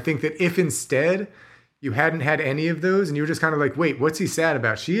you. And I think that if instead you hadn't had any of those and you were just kind of like, wait, what's he sad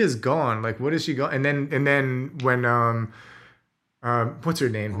about? She is gone. Like, what is she gone? And then when, what's her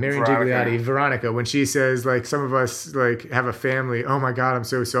name? Marion Gigliotti, Veronica, when she says like, some of us like have a family. Oh my God, I'm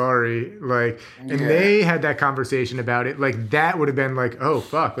so sorry. Like, and they had that conversation about it. Like that would have been like, oh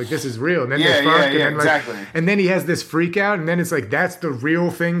fuck, like this is real. And then they fuck, and then, like, exactly. And then he has this freak out and then it's like, that's the real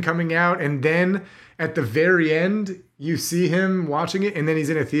thing coming out. And then at the very end, you see him watching it and then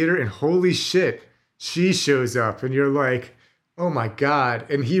he's in a theater and holy shit, she shows up and you're like, oh my God.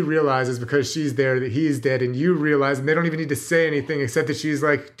 And he realizes because she's there that he's dead and you realize, and they don't even need to say anything except that she's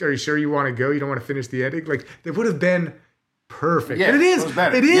like, are you sure you want to go? You don't want to finish the ending? Like, it would have been perfect. Yeah, and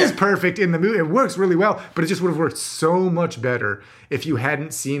it is perfect in the movie. It works really well, but it just would have worked so much better if you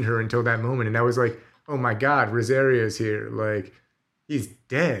hadn't seen her until that moment. And I was like, oh my God, Rosario's here. Like, he's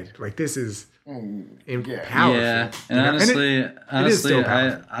dead. Like, this is powerful. Yeah, and honestly,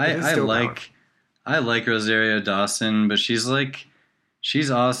 I like Rosario Dawson, but she's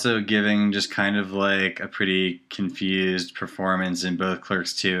also giving just kind of like a pretty confused performance in both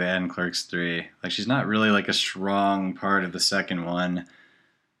Clerks 2 and Clerks 3. Like she's not really like a strong part of the second one.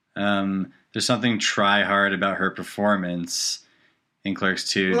 There's something try hard about her performance in Clerks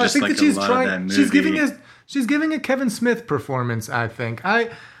 2. Well, just I think like that she's a lot of that movie. She's giving a Kevin Smith performance, I think. I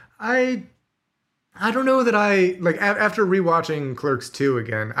don't know that I like after rewatching Clerks 2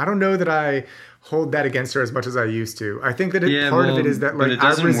 again. I don't know that I hold that against her as much as I used to. I think that part of it is that like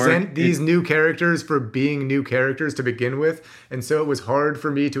I resent these new characters for being new characters to begin with, and so it was hard for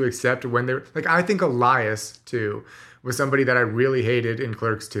me to accept when they're like. I think Elias too was somebody that I really hated in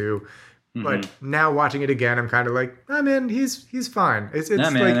Clerks 2. But now watching it again, I'm kind of like, oh man, he's fine. It's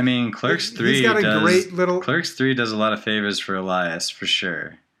man. Like, I mean, Clerks 3 he's got a great little. Clerks 3 does a lot of favors for Elias for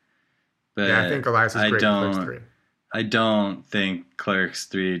sure. But yeah, I think Elias is great in Clerks 3. I don't think Clerks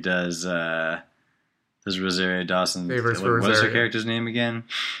 3 does Rosario Dawson. What is her character's name again?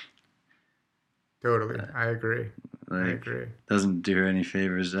 Totally. I agree. I agree. Doesn't do her any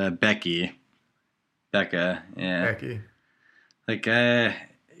favors. Becca. Yeah. Becky. Like, I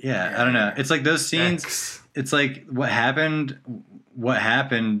don't know. It's like those scenes. It's like what happened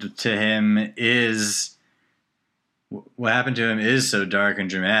to him is so dark and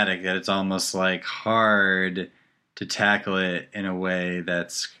dramatic that it's almost like hard to tackle it in a way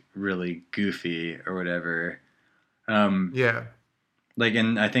that's really goofy or whatever. Like,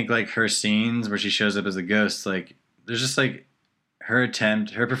 and I think like her scenes where she shows up as a ghost, like there's just like her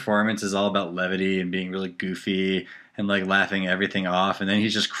performance is all about levity and being really goofy and like laughing everything off, and then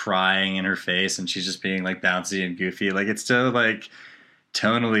he's just crying in her face and she's just being like bouncy and goofy. Like it's so like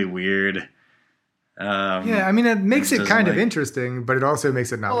tonally weird. I mean, it makes it kind of interesting, but it also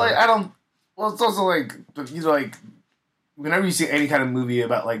makes it not. Well, like, I don't. Well, it's also like, you know, like whenever you see any kind of movie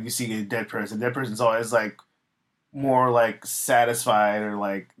about like you see a dead person's always like more like satisfied or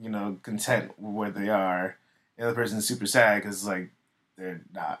like, you know, content with where they are. The other person's super sad because like they're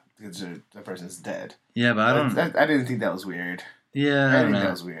not, because the person's dead. Yeah, but I didn't think that was weird. Yeah, I didn't think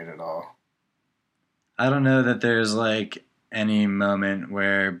that was weird at all. I don't know that there's like any moment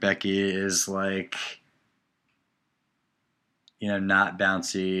where Becky is like, you know, not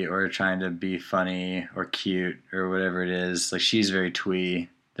bouncy or trying to be funny or cute or whatever it is. Like, she's very twee.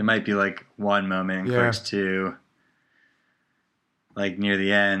 There might be like one moment in Clerks 2, like near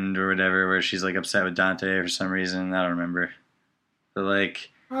the end or whatever, where she's like upset with Dante for some reason. I don't remember. But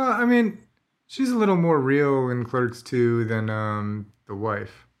like, I mean, she's a little more real in Clerks 2 than the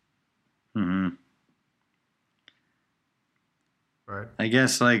wife. mm-hmm. But I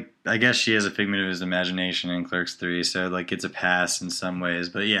guess she has a figment of his imagination in Clerks 3, so like it's a pass in some ways.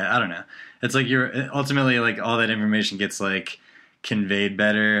 But yeah, I don't know. It's like you're ultimately like all that information gets like conveyed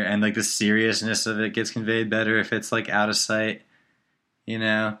better, and like the seriousness of it gets conveyed better if it's like out of sight. You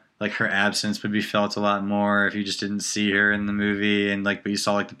know, like her absence would be felt a lot more if you just didn't see her in the movie, and like but you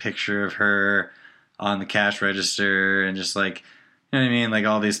saw like the picture of her on the cash register, and just like, you know what I mean, like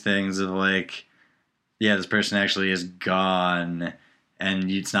all these things of like, yeah, this person actually is gone,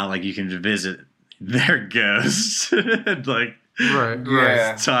 and it's not like you can visit their ghost and like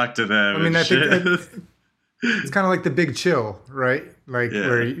talk to them. I mean, I think it's kind of like The Big Chill, right? Like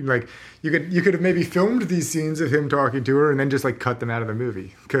where like you could have maybe filmed these scenes of him talking to her and then just like cut them out of the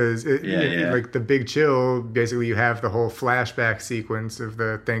movie, because like The Big Chill, basically you have the whole flashback sequence of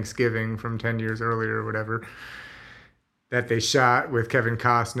the Thanksgiving from 10 years earlier or whatever that they shot with Kevin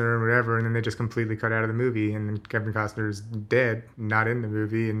Costner and whatever, and then they just completely cut out of the movie, and then Kevin Costner's dead, not in the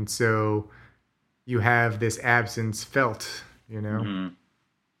movie, and so you have this absence felt, you know? Mm-hmm.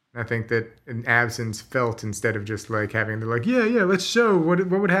 I think that an absence felt instead of just like having to like, let's show what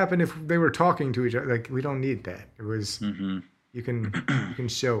would happen if they were talking to each other. Like, we don't need that. It was, you can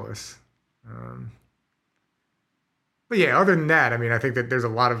show us. But yeah, other than that, I mean, I think that there's a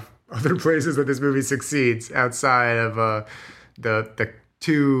lot of other places that this movie succeeds outside of the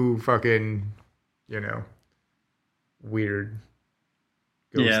two fucking, you know, weird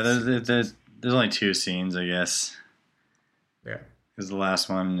ghosts. Yeah, there's only two scenes, I guess. Yeah. Because the last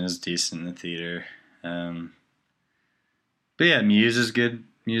one is decent in the theater. But yeah, Muse is good.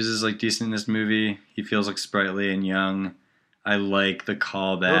 Muse is like decent in this movie. He feels like sprightly and young. I like the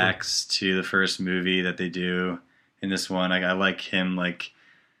callbacks to the first movie that they do in this one. I like him, like,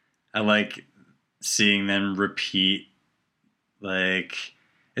 I like seeing them repeat, like,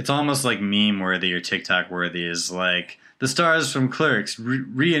 it's almost like meme worthy or TikTok worthy, is like the stars from Clerks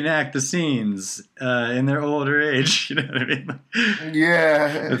reenact the scenes in their older age. You know what I mean?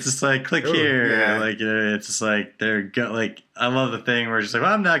 Yeah. It's just like, click here. Yeah. Like, you know, it's just like, like, I love the thing where it's just like,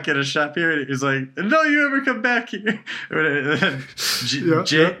 well, I'm not going to shop here. And he's like, no, you ever come back here. Jay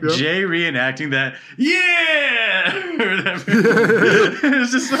reenacting that. Yeah!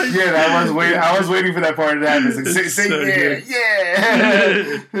 It's just like, yeah, I was waiting for that part to happen. Like, say so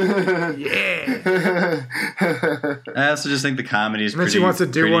yeah. I also just think the comedy is and then pretty. she wants to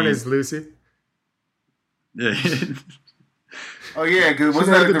do pretty, one as Lucy. Oh yeah, because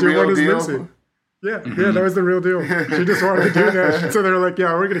wasn't that the real deal? Lucy. Yeah, that was the real deal. She just wanted to do that, so they were like,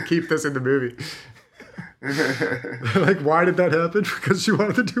 "Yeah, we're gonna keep this in the movie." Like, why did that happen? Because she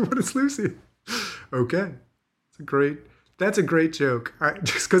wanted to do one as Lucy. Okay, that's a great joke.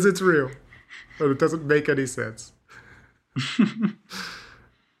 Just because it's real, but it doesn't make any sense.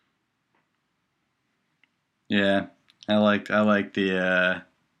 Yeah, I like the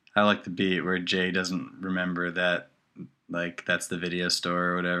beat where Jay doesn't remember that, like, that's the video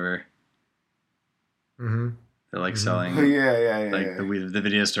store or whatever. Mm-hmm. They're like selling. Yeah. Like the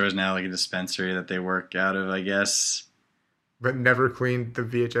video store is now like a dispensary that they work out of, I guess. But never cleaned the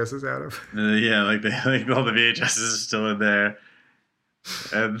VHSs out of. Yeah, like all the VHSs are still in there,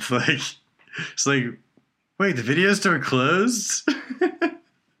 and like it's like, wait, the video store closed.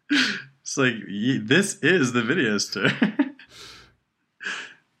 It's like, this is the video store.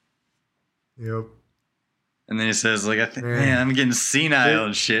 Yep. And then he says, like, I think, man, I'm getting senile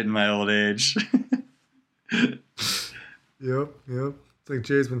and shit in my old age. Yep. It's like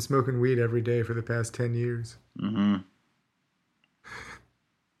Jay's been smoking weed every day for the past 10 years. Mm-hmm.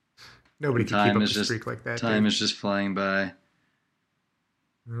 Nobody can keep up a streak like that. Time is just flying by.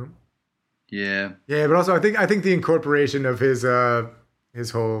 Yep. Yeah. Yeah, but also I think the incorporation of his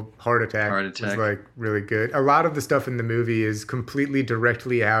whole heart attack was like really good. A lot of the stuff in the movie is completely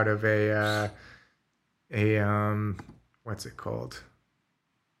directly out of a what's it called?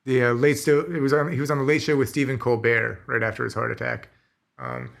 the late show. He was on the Late Show with Stephen Colbert right after his heart attack,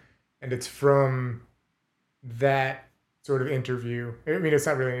 and it's from that sort of interview. I mean, it's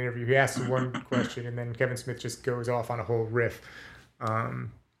not really an interview. He asks one question, and then Kevin Smith just goes off on a whole riff.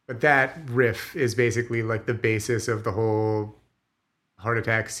 But that riff is basically like the basis of the whole heart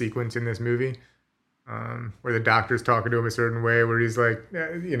attack sequence in this movie, where the doctor's talking to him a certain way, where he's like,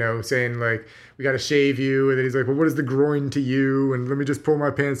 saying like, we got to shave you. And then he's like, well, what is the groin to you? And let me just pull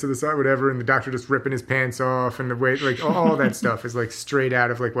my pants to the side, whatever. And the doctor just ripping his pants off, and the way, like, all that stuff is like straight out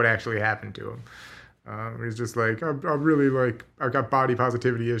of like what actually happened to him. He's just like, I'm really like, I've got body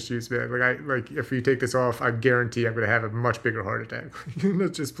positivity issues, man. Like, if you take this off, I guarantee I'm going to have a much bigger heart attack.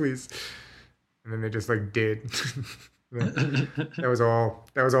 Let's just please. And then they just like did. That was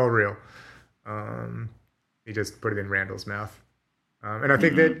all real. He just put it in Randall's mouth. And I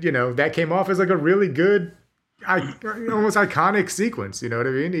think that, that came off as like a really good, almost iconic sequence. You know what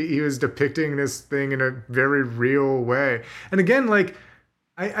I mean? He was depicting this thing in a very real way. And again, like,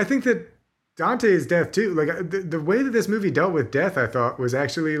 I think that Dante's death too, like the way that this movie dealt with death, I thought was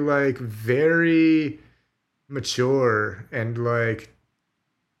actually like very mature and like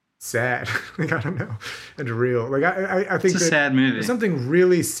sad. Like, I don't know, and real. Like I think it's a sad movie. There's something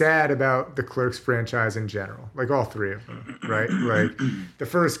really sad about the Clerks franchise in general, like all three of them, right? Like the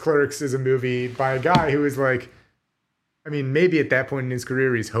first Clerks is a movie by a guy who is like, I mean, maybe at that point in his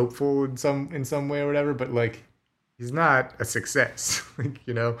career he's hopeful in some way or whatever, but like he's not a success, like,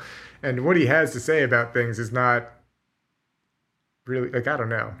 and what he has to say about things is not really, like, I don't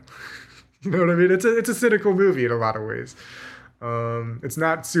know. You know what I mean? It's a cynical movie in a lot of ways. It's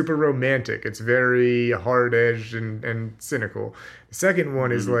not super romantic. It's very hard-edged and cynical. The second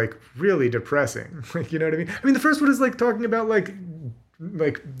one is like really depressing. Like, you know what I mean? I mean, the first one is like talking about like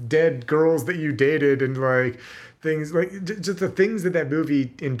dead girls that you dated and like things like just the things that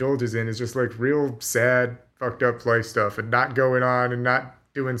movie indulges in is just like real sad, fucked up life stuff and not going on and not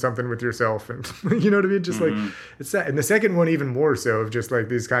doing something with yourself, and you know what I mean? Just like it's sad. And the second one even more so, of just like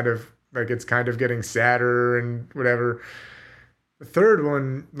these kind of like it's kind of getting sadder and whatever. The third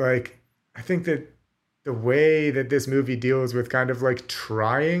one, like, I think that the way that this movie deals with kind of like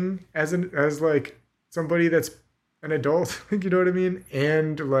trying as like somebody that's an adult, you know what I mean,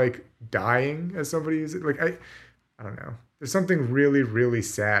 and like dying as somebody who's like I don't know. There's something really, really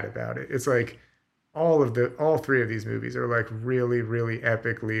sad about it. It's like all three of these movies are like really, really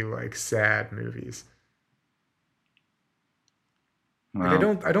epically like sad movies. Wow.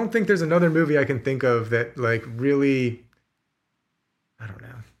 Like I don't think there's another movie I can think of that like really, I don't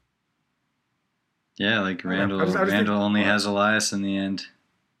know. Yeah, like Randall only has Elias in the end.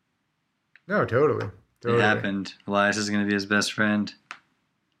 No, totally. It happened. Elias is going to be his best friend.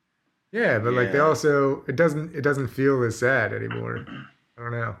 Yeah, but like they also it doesn't feel as sad anymore. I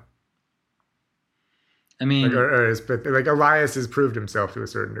don't know. I mean, but like Elias has proved himself to a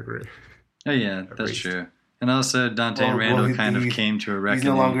certain degree. Oh yeah, that's true. And also Dante and Randall kind of came to a reckoning. He's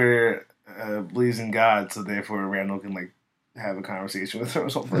no longer believes in God, so therefore Randall can like have a conversation with him or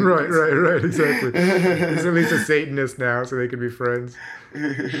something. Right, exactly. He's at least a Satanist now, so they can be friends. But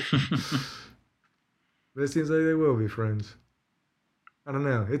it seems like they will be friends. I don't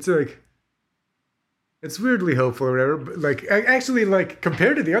know. It's like, it's weirdly hopeful or whatever, but like actually like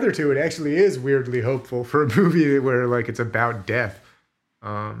compared to the other two, it actually is weirdly hopeful for a movie where like it's about death.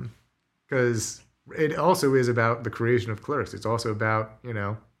 Because it also is about the creation of Clerks. It's also about,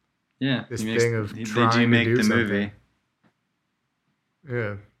 this thing of trying to make the something. Movie.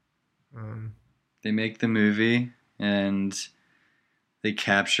 Yeah. They make the movie and they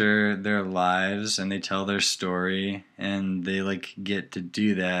capture their lives and they tell their story and they like get to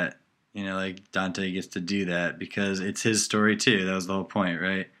do that. Like Dante gets to do that because it's his story too. That was the whole point,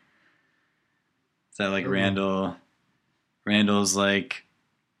 right? Is that like Randall's like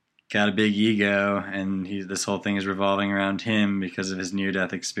got a big ego and this whole thing is revolving around him because of his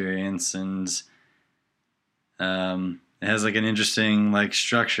near-death experience, and it has like an interesting like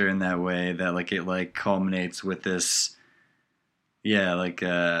structure in that way that like it like culminates with this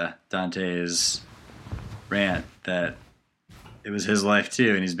Dante's rant that it was his life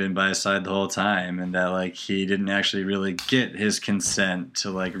too and he's been by his side the whole time, and that like he didn't actually really get his consent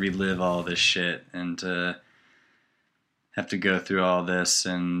to like relive all this shit and to have to go through all this,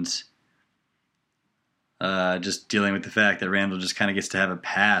 and just dealing with the fact that Randall just kind of gets to have a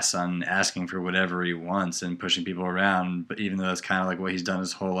pass on asking for whatever he wants and pushing people around, but even though that's kind of like what he's done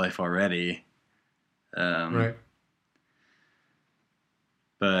his whole life already. Right.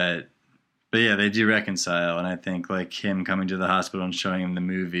 But yeah, they do reconcile, and I think like him coming to the hospital and showing him the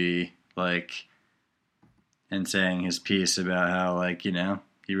movie, like, and saying his piece about how like,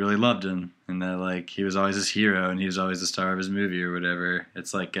 he really loved him, and that like he was always his hero, and he was always the star of his movie or whatever.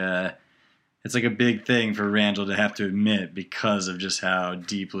 It's like a big thing for Randall to have to admit because of just how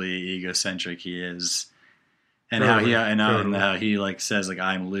deeply egocentric he is, and how he like says like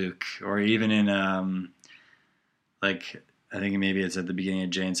I'm Luke, or even in like I think maybe it's at the beginning of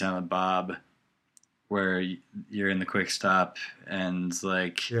Jay and Silent Bob, where you're in the quick stop and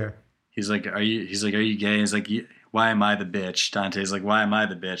like he's like are you gay? He's like, why am I the bitch? Dante's like, why am I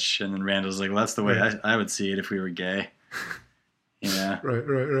the bitch? And then Randall's like, well, that's the way I would see it if we were gay. You know?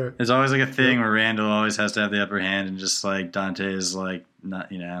 Right. There's always like a thing where Randall always has to have the upper hand, and just like Dante is like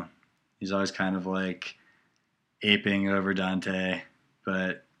not, you know, he's always kind of like aping over Dante,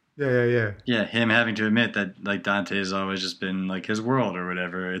 but yeah, him having to admit that like Dante has always just been like his world or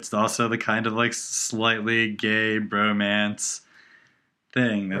whatever. It's also the kind of like slightly gay bromance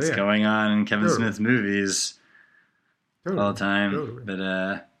thing that's going on in Kevin Smith's movies all the time. But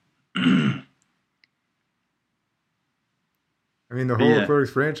I mean, the whole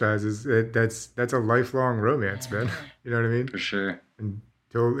Clerks franchise is that's a lifelong romance, man. You know what I mean? For sure.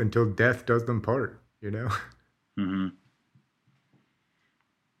 Until death does them part. You know. Mm-hmm.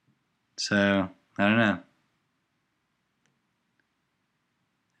 So I don't know.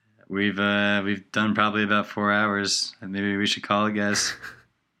 We've done probably about 4 hours. Maybe we should call it, guys.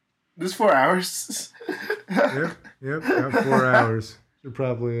 This 4 hours. Yep, about 4 hours. Should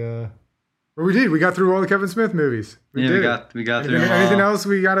probably. Well, we did. We got through all the Kevin Smith movies. We got through them all. Anything else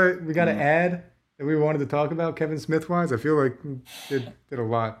we gotta add that we wanted to talk about Kevin Smith wise? I feel like we did a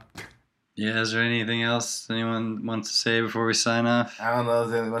lot. Yeah, is there anything else anyone wants to say before we sign off? I don't know if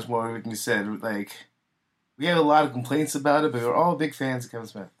there's much more we can say. Like, we have a lot of complaints about it, but we're all big fans of Kevin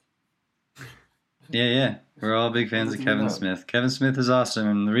Smith. Yeah. We're all big fans of Kevin Smith. Kevin Smith is awesome,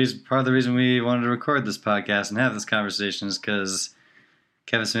 and part of the reason we wanted to record this podcast and have this conversation is because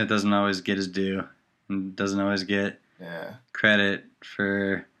Kevin Smith doesn't always get his due and doesn't always get credit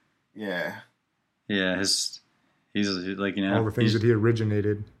for he's like, you know, all the things that he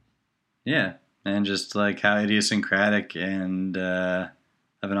originated. Yeah, and just like how idiosyncratic and of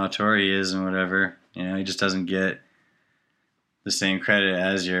an auteur he is and whatever. You know, he just doesn't get the same credit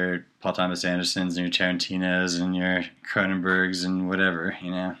as your Paul Thomas Andersons and your Tarantinos and your Cronenbergs and whatever, you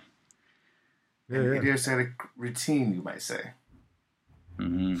know. Idiosyncratic routine, you might say.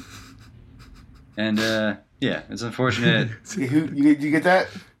 Mm-hmm. And, it's unfortunate. You get that?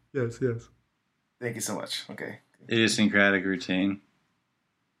 Yes. Thank you so much. Okay. Idiosyncratic routine.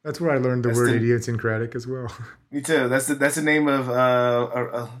 That's where I learned the word idiosyncratic as well. Me too. That's the name of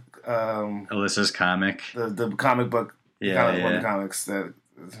Alyssa's comic. The comic book. One of the comics that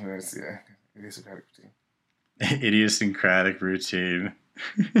idiosyncratic routine. Idiosyncratic routine.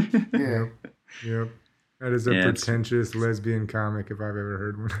 Yep. That is a pretentious lesbian comic if I've ever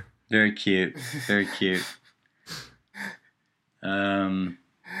heard one. Very cute. Very cute. Girl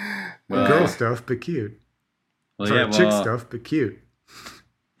stuff, but cute. Well, chick stuff, but cute.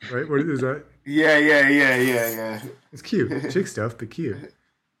 Right? What is that? Yeah. It's cute. Chick stuff, but cute.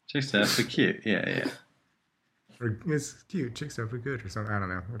 Chick stuff, but cute. Yeah. Or it's cute. Chick stuff, but good, or something. I don't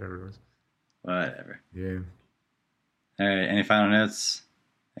know. Whatever it was. Whatever. Yeah. All right. Any final notes?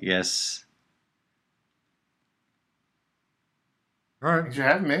 I guess. All right. Thanks for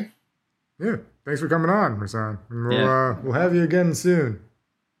having me. Yeah. Thanks for coming on, Rasan. We'll have you again soon.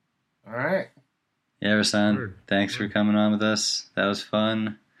 All right. Yeah, Rasan. Thanks for coming on with us. That was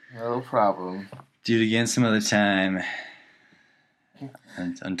fun. No problem. Do it again some other time.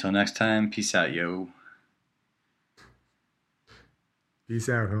 And until next time, peace out, yo. Peace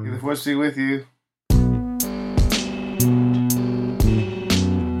out, homie. May the force be with you.